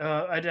highlight.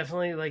 I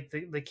definitely like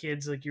the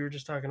kids, like you were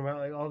just talking about.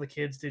 Like all the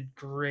kids did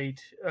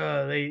great.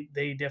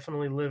 They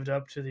definitely lived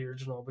up to the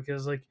original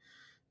because like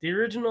the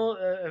original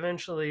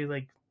eventually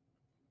like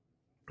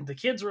the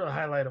kids were the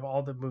highlight of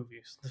all the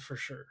movies for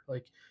sure.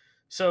 Like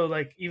so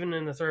like even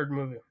in the third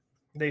movie,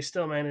 they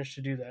still managed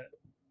to do that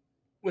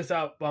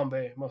without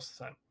Bombay most of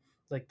the time.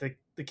 Like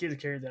the kids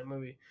carried that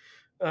movie.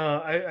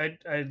 I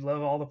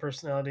love all the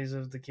personalities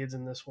of the kids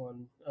in this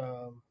one.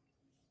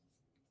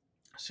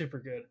 Super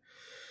good.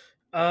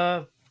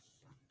 Uh,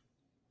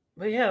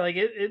 but yeah, like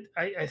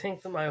I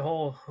think that my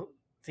whole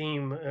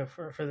theme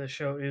for the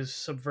show is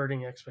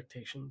subverting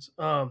expectations.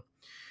 Mhm.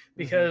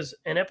 Because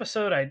an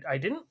episode I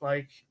didn't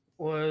like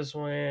was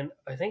when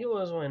I think it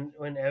was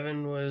when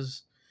Evan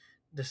was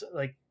this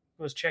like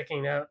was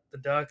checking out the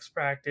Ducks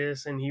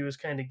practice and he was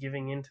kind of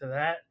giving into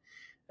that,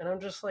 and I'm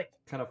just like,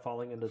 Kind of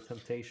falling into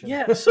temptation.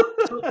 yeah. So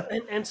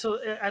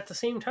at the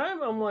same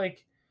time, I'm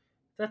like,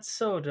 that's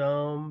so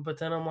dumb. But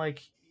then I'm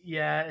like,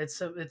 yeah, it's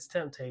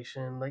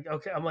temptation. Like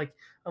okay, I'm like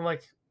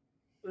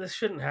this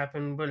shouldn't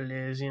happen, but it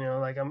is.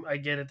 Like I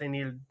get it. They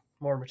needed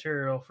more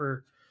material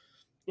for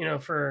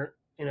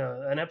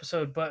an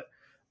episode, but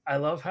I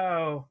love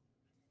how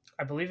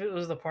I believe it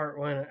was the part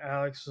when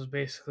Alex was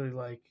basically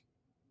like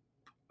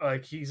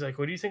he's like,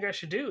 what do you think I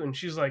should do? And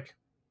she's like,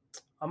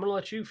 I'm gonna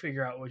let you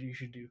figure out what you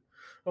should do.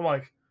 I'm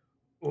like,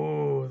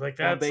 oh, like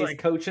that's Bombay's like,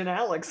 coach and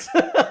Alex,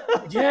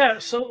 yeah.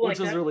 So which like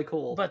was that, really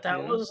cool. but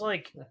that was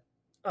like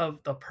of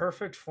the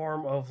perfect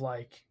form of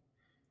like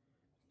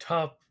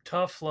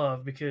tough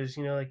love because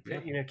like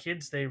Yeah.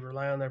 kids, they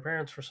rely on their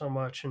parents for so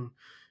much, and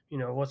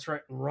what's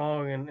right and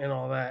wrong and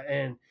all that,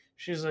 and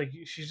she's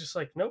just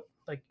like, nope,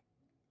 like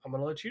I'm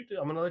gonna let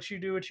you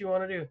do what you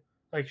want to do.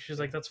 Like she's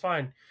Yeah. like, that's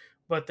fine,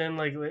 But then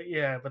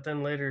but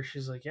then later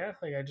she's like, yeah,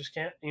 like I just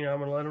can't, I'm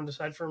gonna let him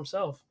decide for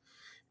himself.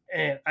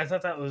 And I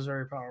thought that was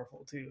very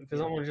powerful too, because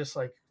Yeah. I'm just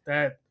like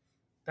that.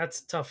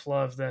 That's tough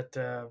love that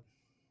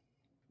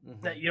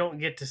Hmm. you don't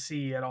get to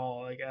see at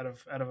all, like out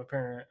of a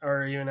parent,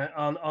 or even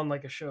on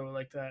like a show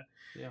like that.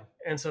 Yeah.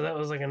 And so that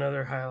was like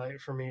another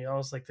highlight for me. I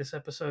was like, this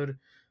episode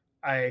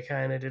I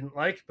kind of didn't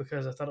like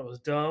because I thought it was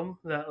dumb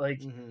that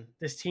like Hmm.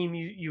 this team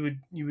you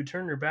would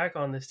turn your back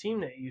on this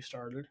team that you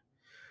started,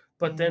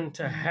 but Hmm. then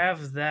to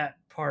have that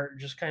part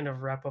just kind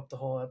of wrap up the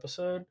whole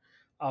episode,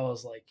 I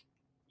was like,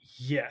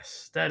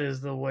 yes, that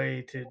is the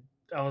way to.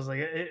 I was like,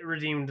 it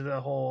redeemed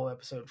the whole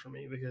episode for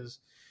me because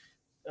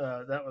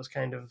that was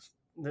kind of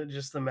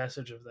just the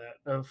message of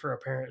that for a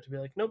parent to be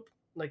like, nope,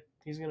 like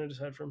he's gonna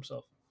decide for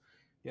himself,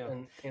 Yeah.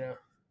 and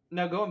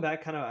Now going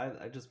back, kind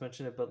of, I just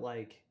mentioned it, but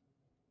like,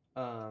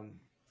 um,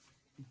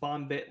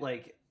 Bombay,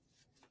 like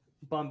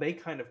Bombay,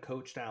 kind of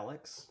coached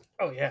Alex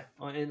oh yeah,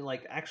 on, and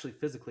like actually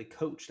physically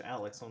coached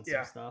Alex on some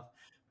yeah, stuff,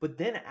 but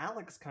then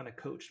Alex kind of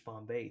coached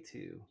Bombay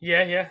too,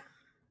 yeah, yeah,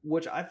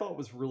 which I thought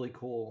was really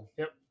cool.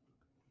 yep,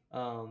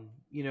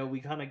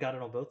 We kind of got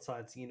it on both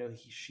sides.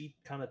 She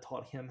kind of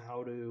taught him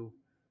how to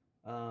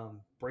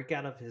break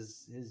out of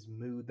his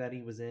mood that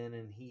he was in,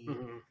 and he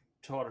hmm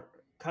taught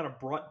kind of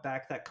brought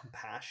back that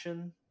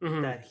compassion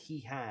hmm that he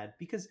had,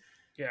 because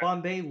yeah,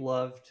 Bombay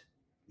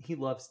he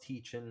loves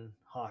teaching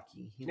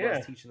hockey. He loves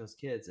yeah, teaching those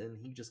kids, and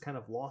he just kind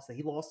of lost it.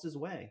 He lost his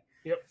way,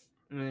 yep,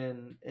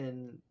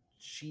 and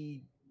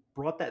she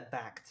brought that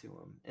back to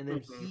him, and then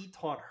hmm he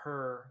taught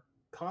her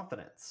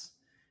confidence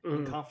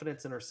and hmm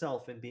confidence in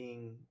herself and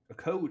being a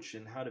coach,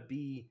 and how to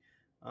be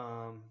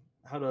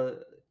how to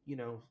you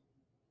know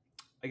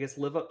I guess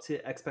live up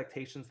to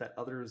expectations that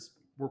others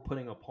were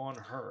putting upon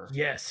her,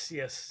 yes,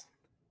 yes.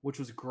 which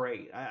was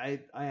great. I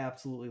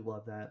absolutely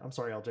love that. I'm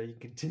sorry, LJ, you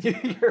continue.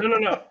 No, no,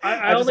 no. I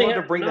I just only wanted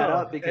to have bring that no.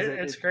 up because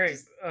It's it great.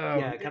 just,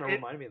 yeah, it kind of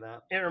reminded me of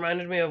that. It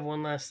reminded me of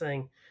one last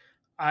thing.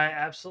 I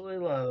absolutely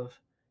love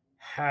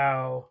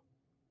how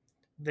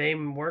they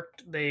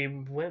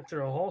went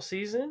through a whole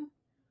season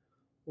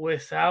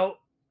without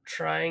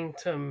trying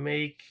to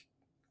make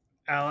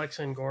Alex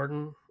and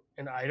Gordon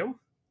an item.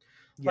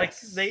 Like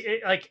Yes,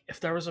 like if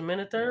there was a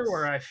minute there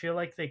where yes. I feel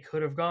like they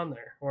could have gone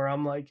there, where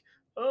I'm like,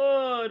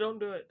 oh, don't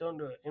do it.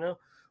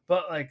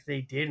 But like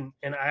they didn't,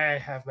 and I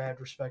have mad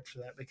respect for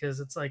that because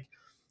it's like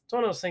it's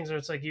one of those things where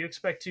it's like you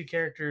expect two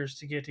characters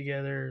to get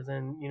together,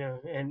 then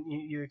and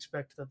you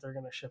expect that they're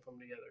gonna ship them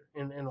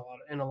together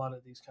in a lot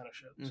of these kind of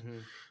shows.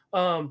 Hmm.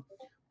 Um,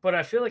 but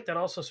I feel like that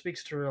also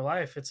speaks to real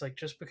life. It's like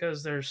just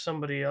because there's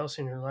somebody else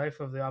in your life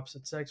of the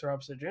opposite sex or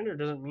opposite gender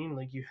doesn't mean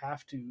like you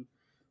have to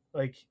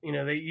like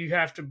that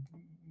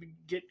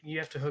you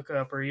have to hook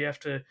up or you have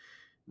to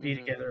be Hmm.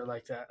 together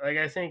like that. Like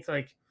I think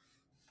like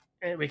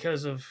and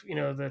because of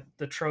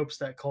the tropes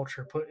that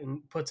culture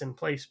puts in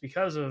place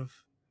because of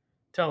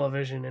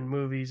television and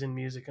movies and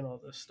music and all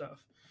this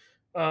stuff.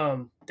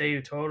 They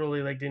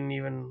totally like didn't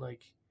even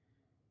like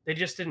they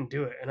just didn't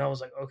do it, and I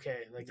was like,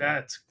 okay, like Yeah.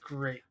 that's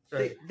great.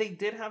 Like, They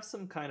did have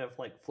some kind of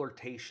like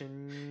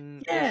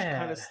flirtation ish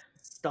kind yeah, of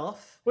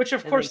stuff, which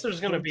of and they course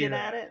there's gonna be hinted that.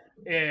 at it.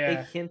 They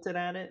Yeah, hinted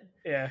at it,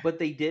 yeah, but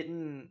they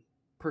didn't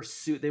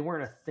pursue. They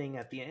weren't a thing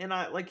at the end. And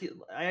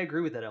I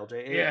agree with that,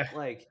 LJ. yeah,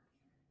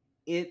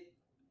 It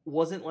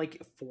wasn't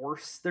like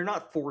forced. They're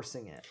not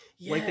forcing it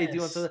like they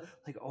do on yes, some,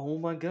 like, oh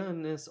my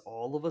goodness,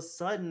 all of a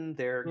sudden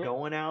they're yep,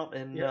 going out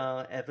and yep.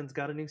 Evan's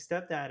got a new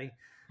stepdaddy.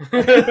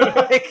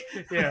 Like,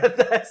 Yeah,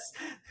 that's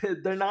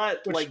they're not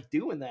which like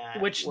doing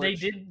that, which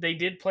which they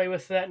did play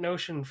with that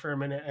notion for a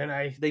minute, and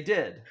they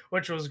did.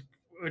 which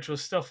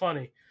was still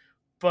funny,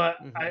 but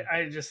Hmm.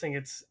 I just think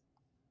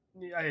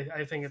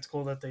I think it's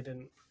cool that they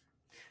didn't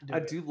do I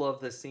it. do love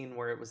the scene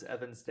where it was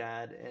Evan's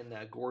dad and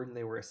Gordon.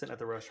 They were sitting at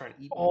the restaurant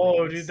eating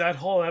Oh, dude, wings. that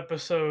whole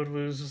episode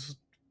was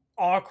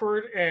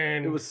awkward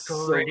It and was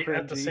so great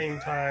at the cringy. same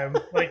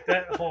time. Like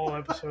that whole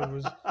episode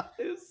was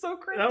It was so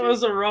that cringy.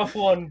 was a rough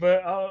one,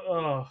 but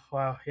oh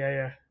wow,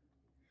 yeah.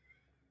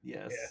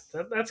 Yes.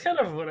 That's kind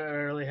of what I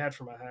really had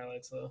for my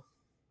highlights though.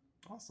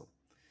 Awesome.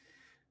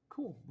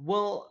 Cool.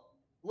 Well,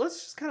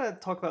 let's just kind of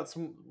talk about a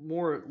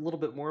little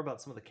bit more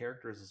about some of the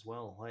characters as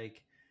well.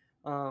 Like,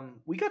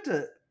 we got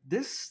to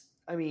this.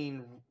 I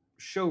mean,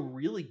 show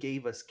really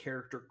gave us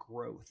character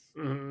growth.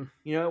 Hmm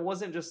It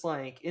wasn't just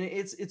like, and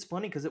it's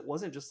funny because it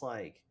wasn't just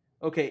like,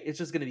 okay, it's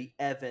just going to be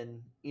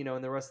Evan,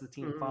 and the rest of the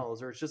team hmm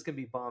follows, or it's just going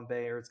to be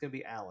Bombay, or it's going to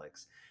be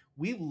Alex.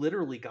 We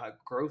literally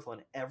got growth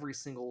on every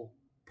single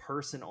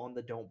person on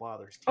the Don't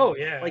Bothers Oh team.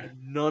 yeah, Like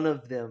none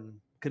of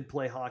them could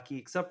play hockey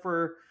except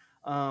for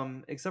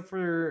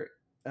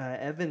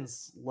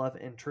Evan's love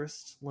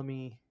interest.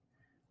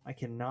 I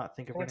cannot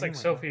think I of think her it's like name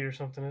right now. Sophie or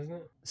something, isn't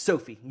it?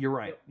 Sophie, you're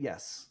right. Yep.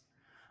 Yes.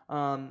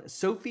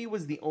 Sophie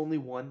was the only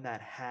one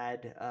that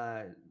had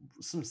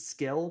some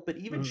skill, but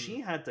even hmm she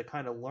had to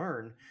kind of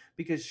learn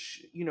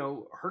because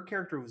her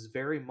character was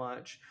very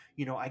much,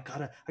 I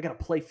gotta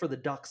play for the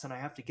Ducks, and I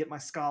have to get my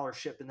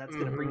scholarship, and that's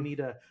gonna bring hmm me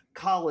to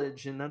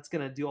college, and that's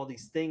gonna do all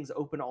these things,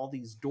 open all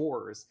these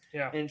doors.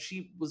 Yeah. And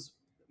she was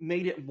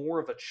made it more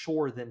of a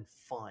chore than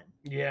fun.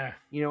 Yeah.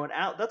 You know, and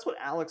that's what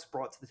Alex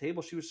brought to the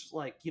table. She was just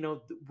like, you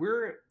know,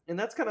 and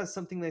that's kind of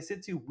something they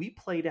said too. We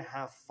play to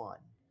have fun.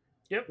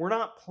 Yep. We're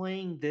not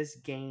playing this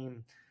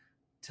game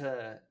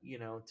to,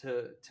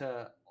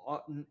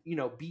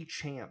 be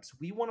champs.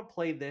 We want to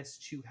play this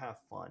to have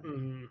fun.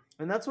 Mm-hmm.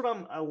 And that's what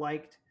I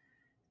liked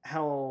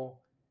how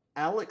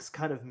Alex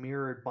kind of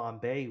mirrored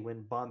Bombay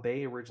when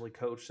Bombay originally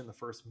coached in the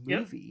first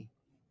movie.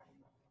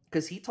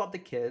 Because he taught the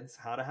kids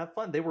how to have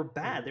fun. They were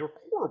bad. Mm-hmm. They were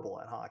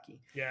horrible at hockey.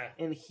 Yeah.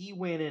 And he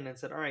went in and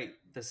said, all right,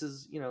 this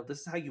is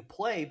how you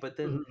play. But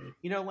then,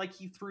 Mm-hmm. like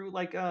he threw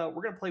like, we're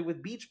going to play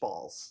with beach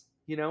balls,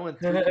 and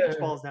threw beach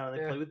balls down and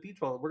they Yeah. play with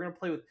beach balls. We're going to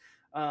play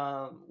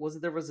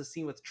with, there was a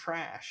scene with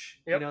trash,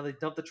 Yep. they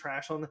dumped the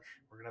trash on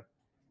we're going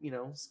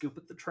to, scoop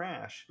up the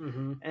trash.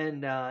 Mm-hmm.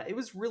 And it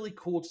was really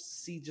cool to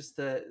see just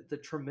the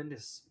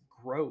tremendous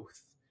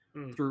growth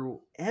Mm. through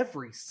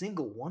every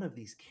single one of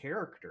these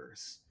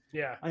characters.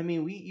 Yeah. I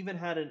mean, we even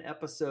had an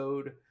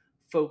episode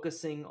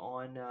focusing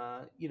on,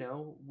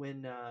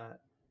 when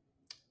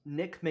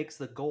Nick makes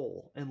the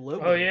goal and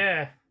Logan. Oh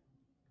yeah.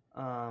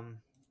 And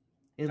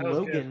good.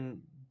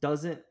 Logan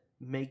doesn't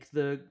make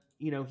the,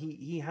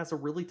 he has a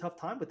really tough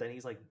time with that.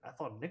 He's like, I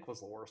thought Nick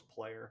was the worst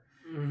player,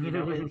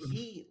 and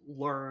he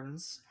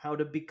learns how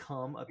to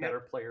become a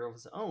better player of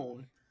his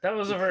own. That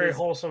was a very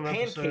wholesome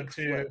episode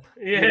too. Flip,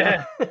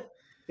 Yeah.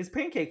 His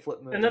pancake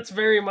flip movie. And that's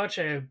very much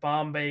a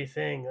Bombay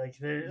thing. Like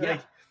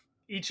like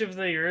each of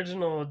the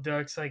original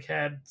Ducks like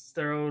had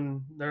their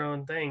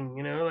own thing,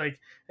 like,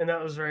 and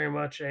that was very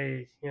much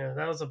that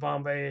was a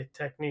Bombay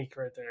technique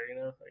right there,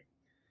 like,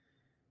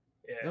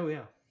 yeah. Oh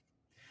yeah.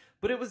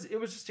 But it was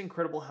just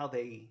incredible how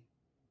they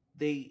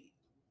did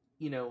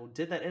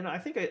that. And I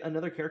think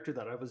another character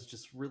that I was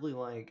just really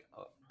like,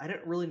 I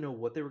didn't really know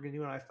what they were going to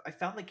do, and I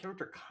found the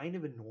character kind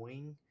of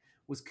annoying,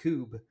 was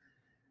Coob.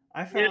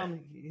 I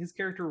found his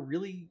character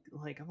really,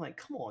 like, I'm like,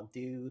 come on,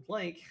 dude,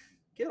 like,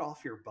 get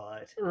off your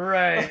butt.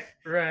 Right.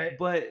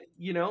 But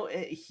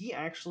he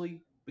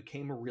actually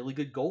became a really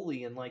good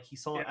goalie, and like he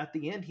saw at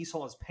the end, he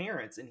saw his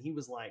parents, and he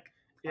was like,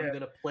 I'm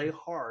gonna play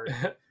hard.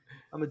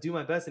 I'm gonna do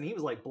my best, and he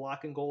was like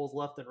blocking goals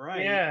left and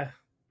right. Yeah.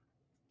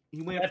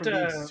 He went from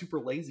being super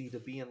lazy to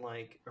being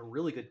like a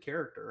really good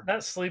character.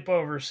 That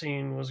sleepover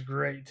scene was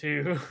great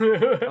too.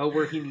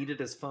 Where he needed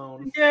his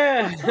phone.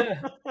 Yeah.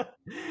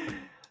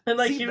 And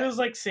like he was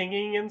like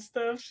singing and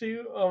stuff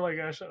too. Oh my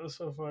gosh, that was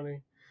so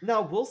funny.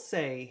 Now, we'll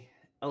say,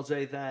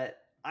 LJ,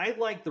 that I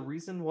like the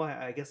reason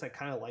why I guess I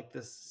kind of like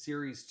this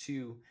series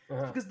too,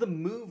 because the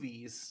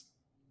movies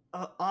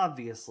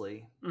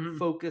obviously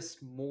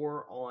focused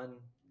more on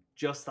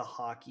just the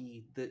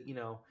hockey. That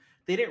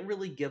they didn't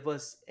really give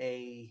us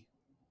a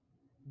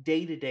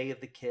day-to-day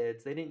of the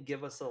kids. They didn't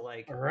give us a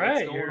what's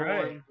going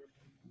on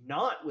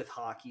not with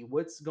hockey,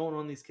 what's going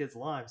on in these kids'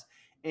 lives.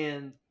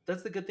 And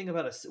that's the good thing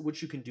about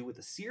what you can do with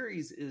a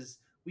series is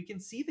we can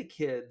see the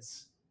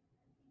kids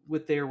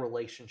with their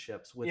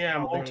relationships, with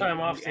more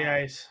time off the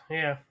ice.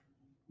 Yeah.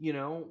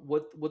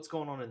 What's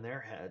going on in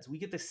their heads. We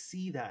get to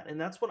see that. And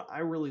that's what I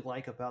really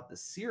like about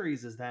this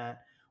series, is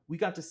that we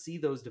got to see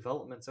those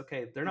developments.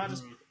 Okay, they're not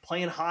just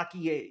playing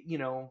hockey,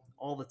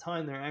 all the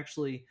time. They're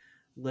actually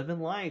living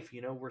life.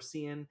 We're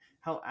seeing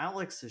how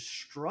Alex is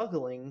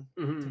struggling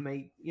to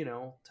make,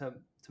 to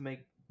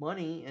make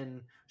money,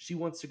 and she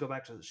wants to go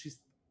back to, she's,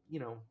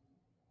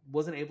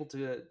 wasn't able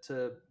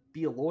to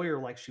be a lawyer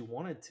like she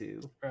wanted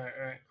to.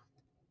 Right.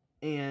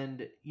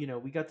 And,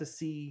 we got to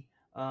see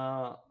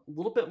a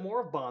little bit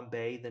more of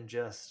Bombay than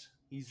just,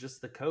 he's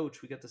just the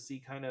coach. We got to see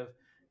kind of,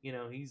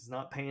 he's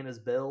not paying his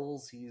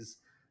bills. He's,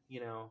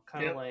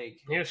 kind of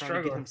like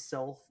trying to get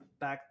himself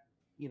back,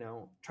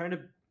 trying to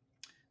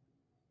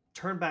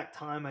turn back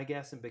time, I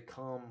guess, and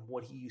become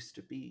what he used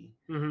to be.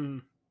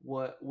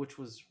 Which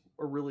was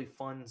a really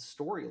fun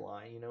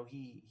storyline.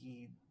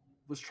 He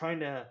was trying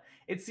to,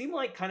 it seemed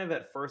like kind of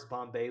at first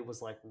Bombay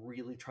was like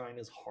really trying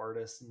his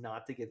hardest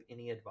not to give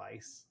any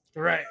advice.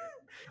 Right.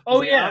 Oh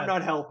like, yeah, I'm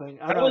not helping.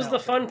 That was the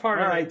fun part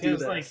of it.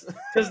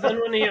 Because then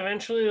when he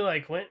eventually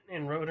like went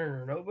and wrote in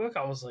her notebook,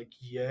 I was like,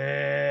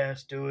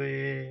 yes, do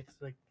it.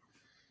 Like,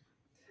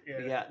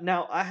 yeah.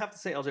 Now I have to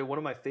say, LJ, one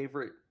of my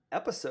favorite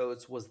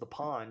episodes was the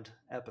pond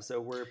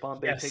episode where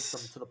Bombay takes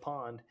them to the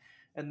pond,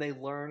 and they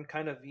learn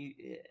kind of.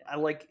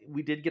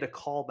 We did get a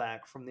call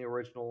back from the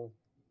original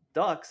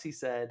Ducks. He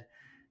said,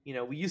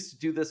 we used to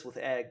do this with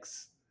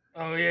eggs.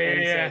 Oh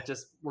yeah.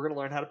 Just we're gonna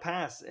learn how to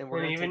pass, and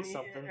we're gonna take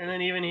something. And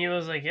then even he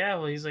was like, yeah,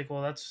 well, he's like,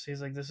 well,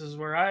 he's like, this is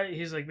where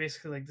he's like,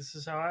 basically like, this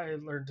is how I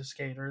learned to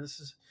skate, or this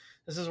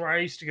is where I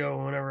used to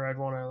go whenever I'd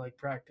want to like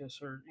practice,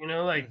 or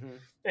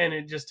and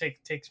it just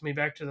takes me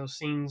back to those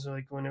scenes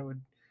like when it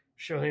would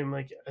show him,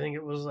 like I think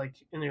it was like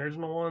in the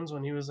original ones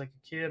when he was like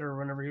a kid, or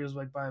whenever he was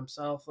like by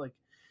himself, like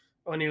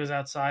when he was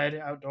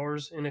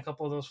outdoors in a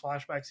couple of those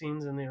flashback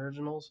scenes in the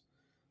originals,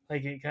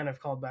 like it kind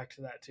of called back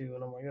to that too,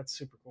 and I'm like, that's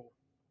super cool.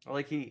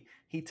 Like he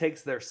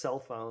takes their cell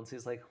phones.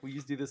 He's like, we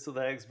used to do this with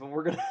eggs, but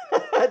we're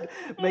gonna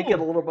make it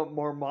a little bit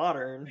more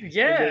modern.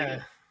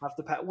 Yeah. off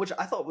the pat, which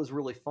I thought was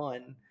really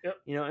fun, Yep.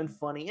 and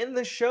funny. And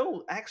the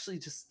show actually,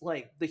 just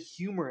like the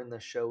humor in the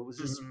show was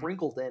just Hmm.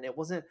 sprinkled in. It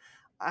wasn't.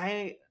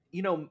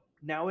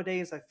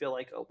 Nowadays I feel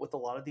like with a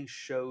lot of these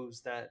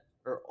shows that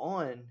are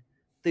on,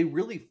 they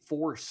really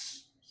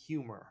force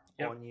humor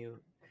Yep. on you,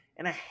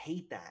 and I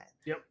hate that.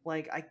 Yep.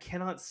 Like, I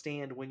cannot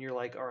stand when you're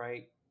like, all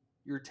right,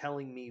 you're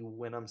telling me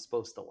when I'm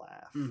supposed to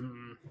laugh.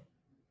 Hmm.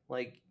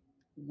 Like,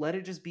 let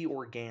it just be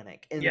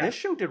organic. And Yeah. this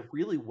show did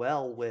really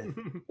well with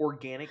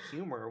organic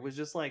humor. It was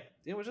just like,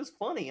 it was just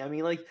funny. I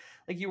mean, like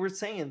you were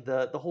saying,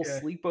 the whole Yeah.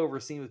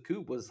 sleepover scene with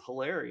Coop was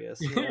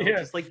hilarious. Yeah.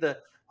 Just like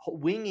the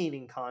wing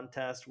eating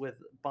contest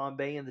with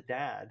Bombay and the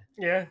dad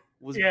Yeah.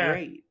 was Yeah.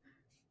 great.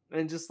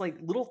 And just like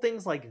little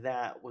things like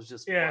that was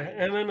just Yeah, funny.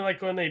 and then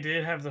like when they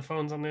did have the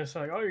phones on this,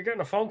 like, oh, you're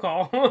getting a phone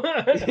call,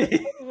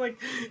 and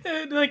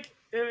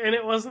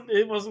it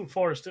wasn't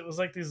forced. It was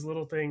like these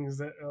little things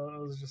that I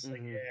was just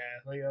like, Mhm. yeah,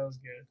 like that was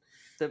good.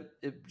 That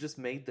it just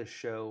made the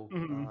show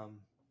Hmm.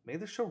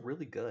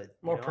 really good.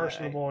 More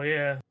personable,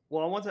 yeah.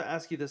 Well, I want to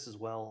ask you this as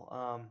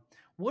well.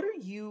 What are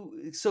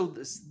you? So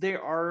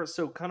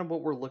kind of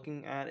what we're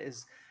looking at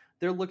is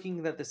they're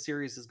looking that the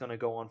series is going to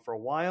go on for a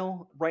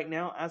while. Right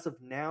now, as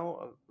of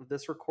now, of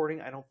this recording,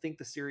 I don't think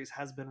the series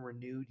has been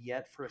renewed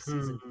yet for a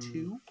season Hmm.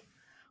 2.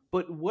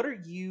 But what are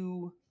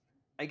you,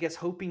 I guess,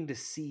 hoping to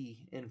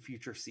see in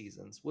future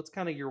seasons? What's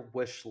kind of your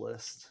wish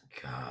list?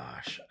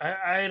 Gosh,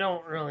 I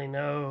don't really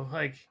know.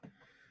 Like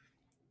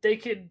they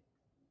could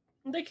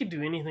they could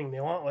do anything they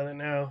want with it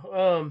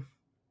now.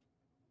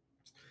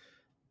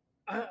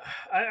 I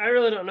I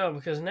really don't know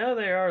because now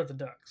they are the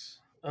Ducks.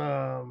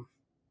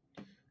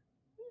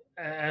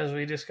 As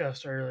we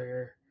discussed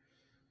earlier.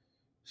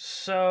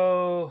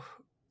 So,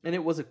 And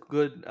it was a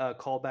good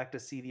callback to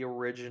see the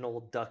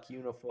original duck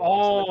uniforms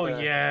with oh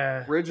the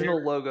yeah,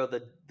 original logo,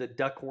 the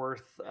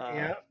Duckworth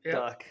yep.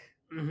 duck.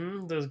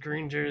 Those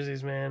green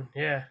jerseys, man.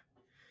 Yeah.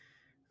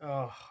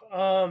 Oh,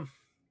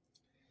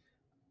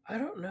 I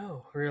don't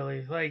know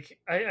really. Like,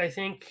 I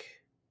think,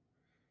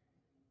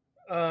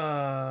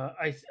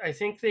 I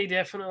think they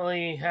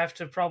definitely have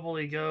to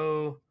probably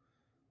go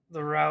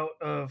the route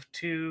of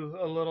two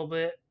a little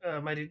bit.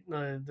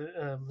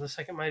 The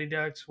second Mighty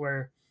Ducks,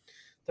 where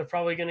they're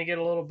probably going to get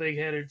a little big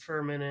headed for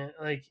a minute.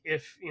 Like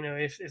if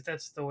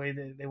that's the way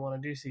that they want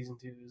to do season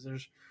 2, is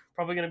there's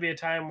probably going to be a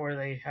time where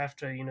they have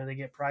to, they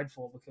get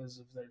prideful because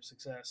of their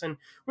success. And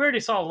we already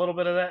saw a little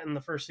bit of that in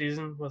the first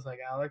season with like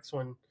Alex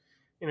when,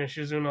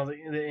 she was doing all the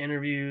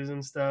interviews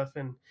and stuff.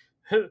 And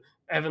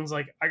Evan's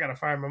like, I got to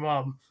fire my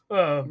mom.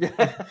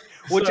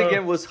 Which So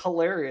again was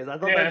hilarious. I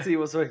thought that yeah, scene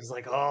was he's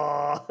like,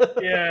 oh.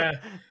 yeah.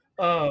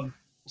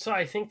 So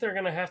I think they're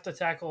going to have to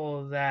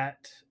tackle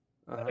that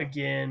Uh-huh.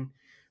 again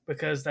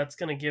because that's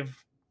going to give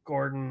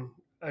Gordon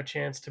a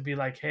chance to be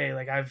like, hey,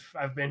 like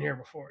I've been here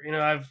before.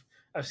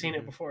 I've seen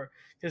it Mhm. before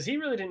because he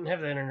really didn't have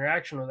that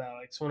interaction with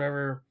Alex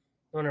whenever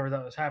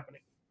that was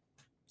happening.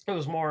 It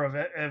was more of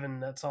Evan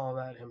that saw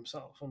that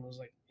himself and was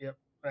like, yep,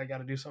 I got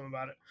to do something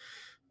about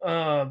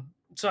it.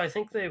 So I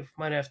think they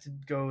might have to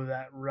go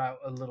that route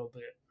a little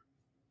bit.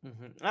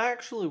 I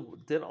actually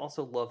did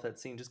also love that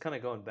scene. Just kind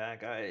of going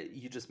back,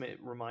 you just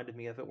reminded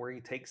me of it where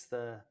he takes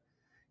the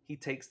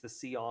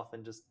C off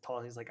and just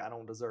talks. He's like, I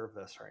don't deserve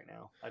this right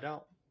now. I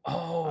don't.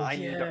 Oh I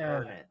need to yeah,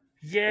 earn it.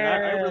 And I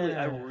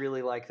yeah,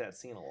 really like that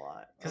scene a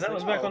lot. I because was that like,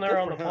 was back oh, when they good were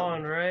on for the him.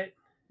 pond, right?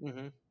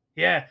 Hmm.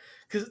 Yeah,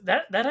 because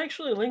that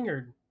actually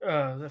lingered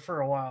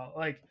for a while.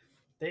 Like,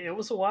 it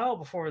was a while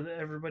before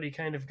everybody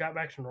kind of got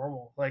back to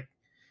normal. Like,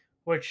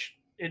 which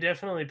it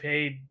definitely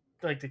paid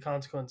like the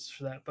consequences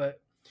for that.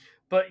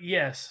 But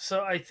yes,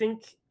 so I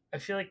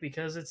feel like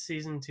because it's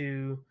season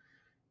 2,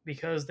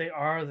 because they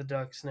are the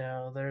Ducks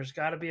now, there's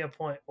got to be a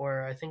point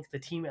where I think the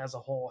team as a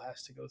whole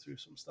has to go through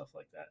some stuff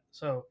like that.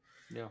 So,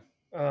 Yeah.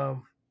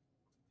 um,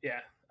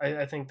 yeah,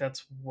 I think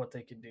that's what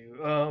they could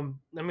do.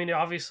 I mean,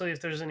 obviously,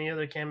 if there's any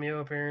other cameo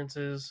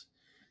appearances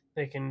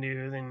they can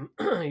do, then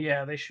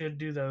yeah, they should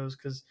do those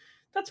because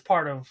that's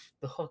part of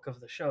the hook of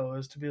the show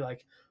is to be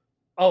like,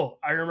 oh,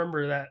 I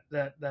remember that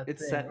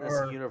It's thing, set in this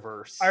or I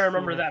universe.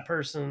 remember that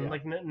person. Yeah.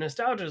 Like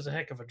nostalgia is a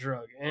heck of a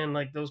drug, and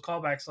like those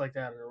callbacks like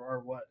that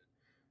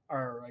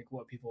are like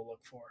what people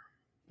look for.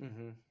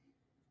 Hmm.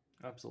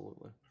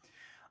 Absolutely.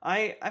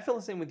 I feel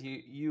the same with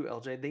you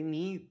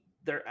LJ.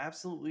 They're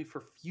absolutely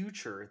for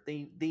future.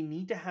 They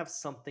need to have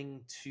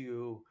something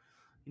to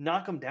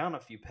knock them down a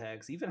few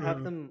pegs, even have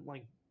Mm-hmm. them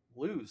like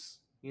lose,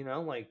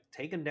 like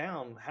take them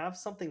down, have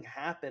something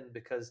happen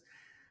because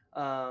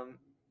um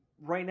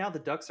right now the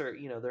Ducks are,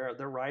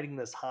 they're riding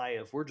this high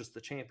of we're just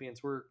the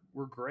champions, we're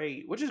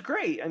great, which is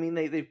great. I mean,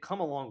 they've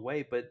come a long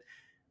way, but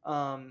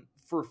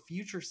for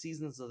future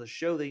seasons of the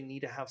show they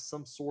need to have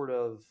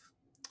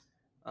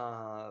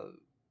uh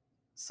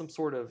some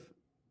sort of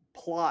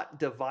plot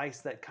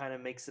device that kind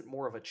of makes it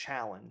more of a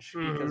challenge,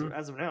 because Mm-hmm.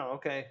 as of now,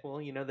 okay, well,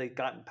 they've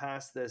gotten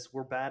past this,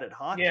 we're bad at Yeah,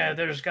 hockey,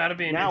 there's got to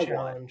be a new now what?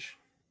 challenge.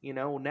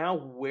 Now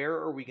where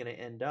are we going to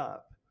end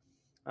up?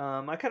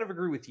 I kind of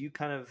agree with you,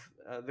 kind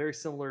of very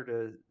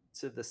similar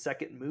to the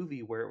second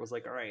movie where it was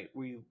like, all right,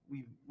 we've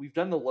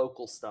done the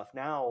local stuff,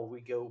 now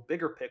we go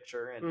bigger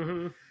picture, and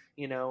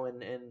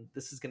Mm-hmm. and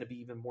this is going to be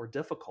even more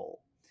difficult.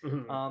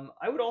 Mm-hmm.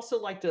 I would also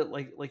like to,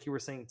 like you were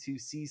saying, to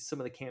see some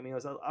of the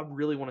cameos. I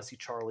really want to see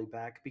Charlie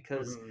back,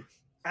 because Mm-hmm.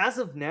 as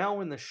of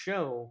now in the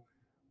show,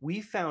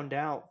 we found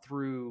out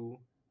through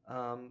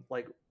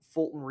like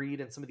Fulton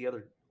Reed and some of the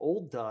other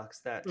old Ducks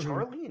that Mm-hmm.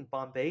 Charlie and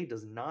Bombay do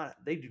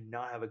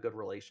not have a good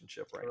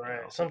relationship right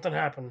Right. now. Something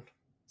happened.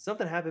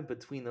 Something happened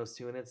between those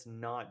two, and it's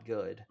not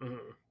good.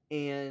 Mm-hmm.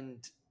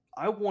 And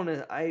I want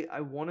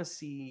to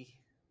see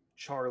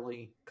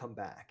Charlie come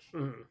back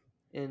Mm-hmm.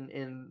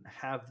 and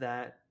have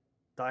that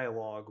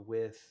dialogue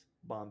with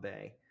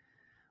Bombay.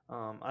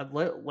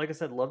 Like I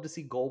said, love to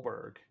see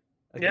Goldberg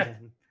Yeah.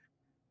 again.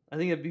 I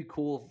think it'd be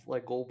cool if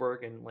like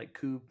Goldberg and like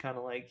Coob kind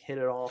of like hit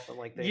it off, and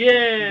like he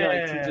kind of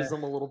like teaches Yeah.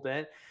 them a little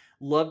bit.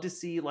 Love to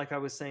see, like I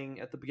was saying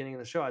at the beginning of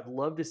the show, I'd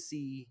love to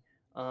see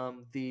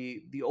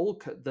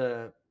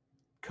the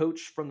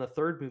coach from the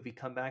third movie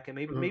come back, and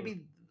Mm-hmm.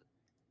 maybe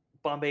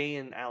Bombay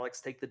and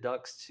Alex take the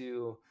Ducks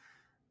to,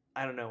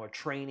 I don't know, a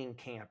training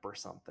camp or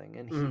something,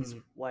 and he's Mm-hmm.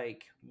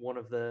 like one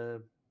of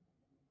the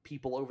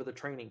people over the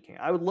training camp.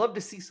 I would love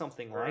to see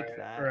something Right. like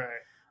that. Right.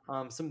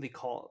 Some of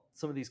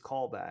these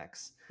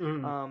callbacks.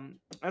 Mm-hmm.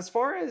 As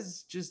far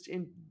as just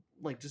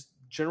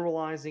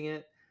generalizing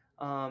it,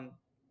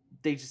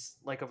 they just,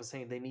 like I was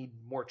saying, they need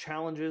more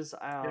challenges.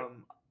 Yep.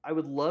 I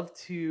would love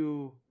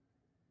to.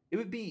 It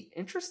would be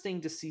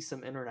interesting to see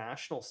some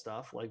international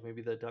stuff, like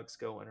maybe the Ducks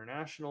go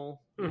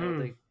international.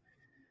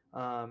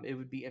 Mm-hmm. It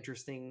would be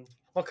interesting.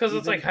 Well, because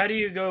it's like, Even how do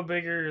you go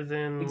bigger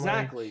than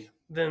exactly,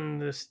 than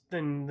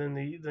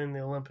the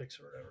Olympics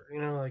or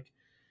whatever? Like,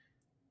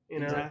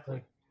 exactly.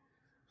 like,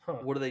 huh?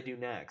 What do they do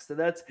next? So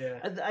that's Yeah.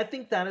 I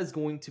think that is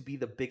going to be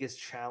the biggest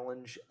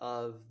challenge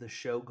of the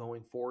show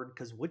going forward.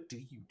 Because what do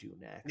you do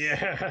next?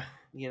 Yeah.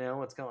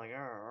 It's kind of like, oh,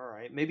 all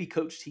right, maybe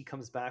Coach T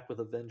comes back with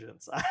a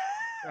vengeance.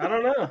 I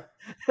don't know.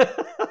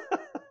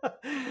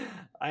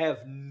 I have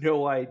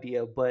no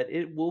idea, but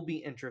it will be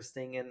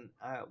interesting, and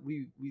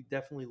we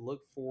definitely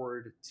look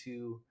forward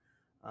to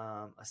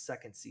a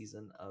second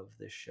season of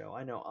this show.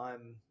 I know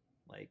I'm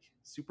like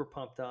super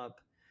pumped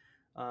up.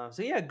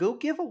 So yeah, go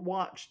give a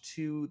watch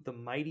to the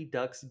Mighty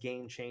Ducks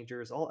Game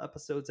Changers. All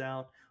episodes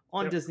out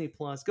on Yep. Disney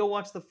Plus. Go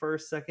watch the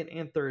first, second,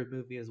 and third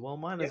movie as well.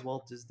 Might Yep. as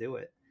well just do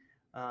it.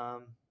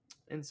 Um,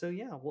 and so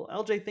yeah, well,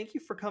 LJ, thank you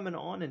for coming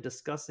on and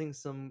discussing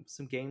some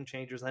Game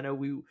Changers. I know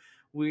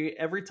we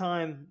every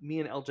time me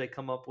and LJ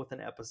come up with an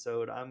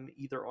episode, I'm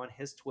either on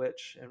his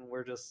Twitch and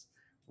we're just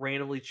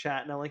randomly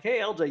chatting. I'm like, hey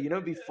LJ,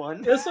 it'd be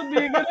fun. This would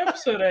be a good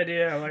episode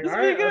idea. I'm like, This all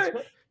would be right,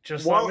 good.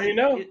 just Well, let me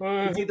know.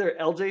 it's either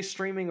LJ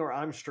streaming or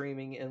I'm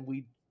streaming, and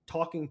we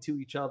talking to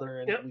each other.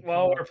 And Yep. we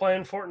While we're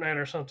playing Fortnite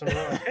or something,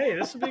 we're like, hey,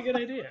 this would be a good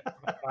idea.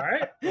 All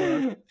right,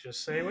 well,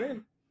 just say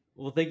when.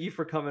 Well, thank you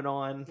for coming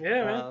on.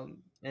 Yeah, man.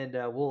 And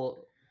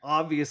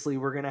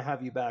we're gonna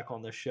have you back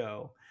on the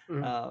show.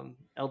 Mm-hmm.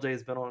 LJ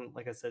has been on,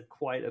 like I said,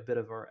 quite a bit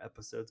of our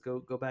episodes. Go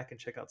back and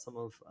check out some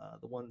of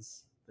the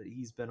ones that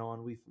he's been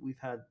on. We've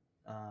had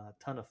a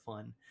ton of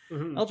fun.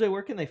 Mm-hmm. LJ,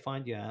 where can they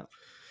find you at?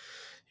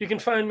 You can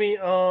find me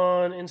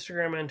on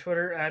Instagram and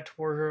Twitter at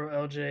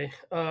WarHeroLJ.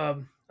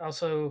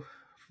 Also,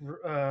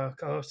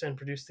 co-host and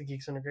produce the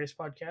Geeks Under Grace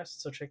podcast,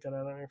 so check that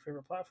out on your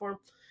favorite platform.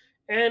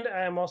 And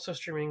I'm also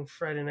streaming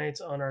Friday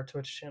nights on our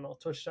Twitch channel,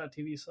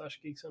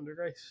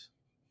 twitch.tv/geeksundergrace.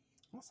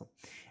 Awesome.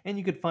 And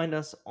you could find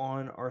us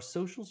on our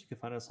socials. You can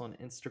find us on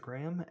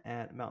Instagram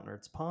at Mountain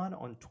Nerds Pod,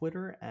 on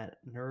Twitter at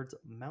Nerds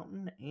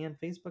Mountain, and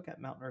Facebook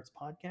at Mountain Nerds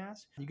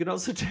Podcast. You can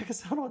also check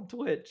us out on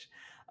Twitch,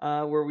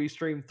 where we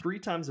stream 3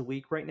 times a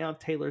week. Right now,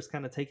 Taylor's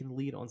kind of taking the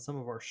lead on some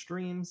of our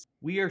streams.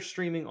 We are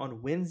streaming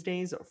on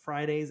Wednesdays,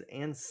 Fridays,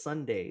 and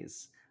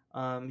Sundays,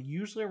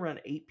 usually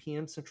around 8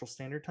 p.m. Central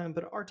Standard Time,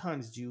 but our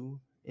times do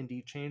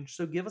indeed change.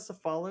 So give us a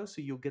follow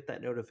so you'll get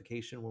that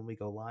notification when we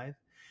go live.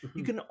 Mm-hmm.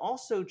 You can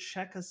also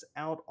check us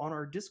out on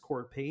our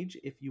Discord page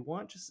if you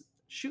want. Just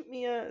shoot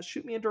me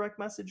a direct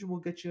message and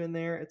we'll get you in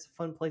there. It's a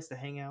fun place to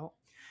hang out.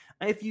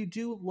 If you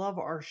do love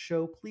our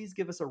show, please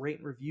give us a rate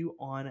and review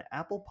on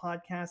Apple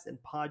Podcasts and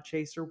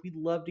Podchaser. We'd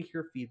love to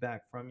hear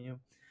feedback from you.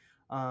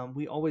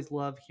 We always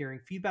love hearing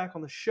feedback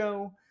on the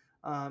show.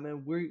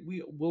 And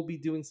we will be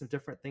doing some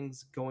different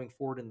things going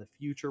forward in the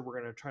future. We're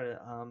going to try to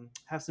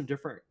have some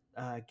different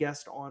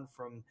guests on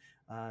from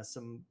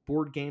some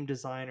board game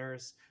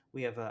designers.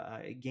 We have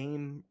a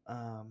game,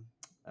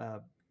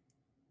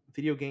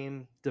 video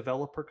game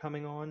developer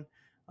coming on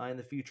in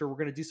the future. We're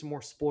going to do some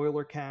more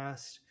spoiler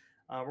cast.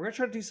 We're going to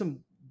try to do some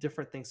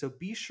different things. So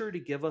be sure to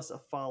give us a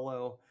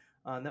follow.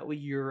 That way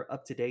you're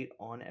up to date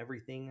on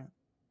everything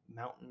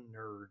Mountain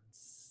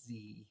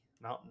Nerdsy.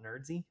 Mountain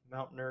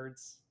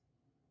Nerds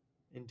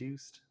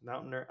induced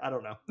Mountain Nerd. I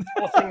don't know.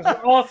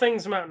 all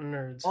things Mountain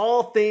Nerds.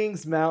 All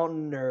things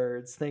Mountain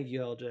Nerds. Thank you,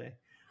 LJ.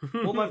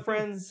 Well, my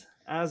friends,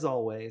 as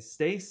always,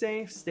 stay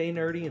safe, stay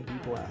nerdy, and be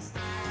blessed.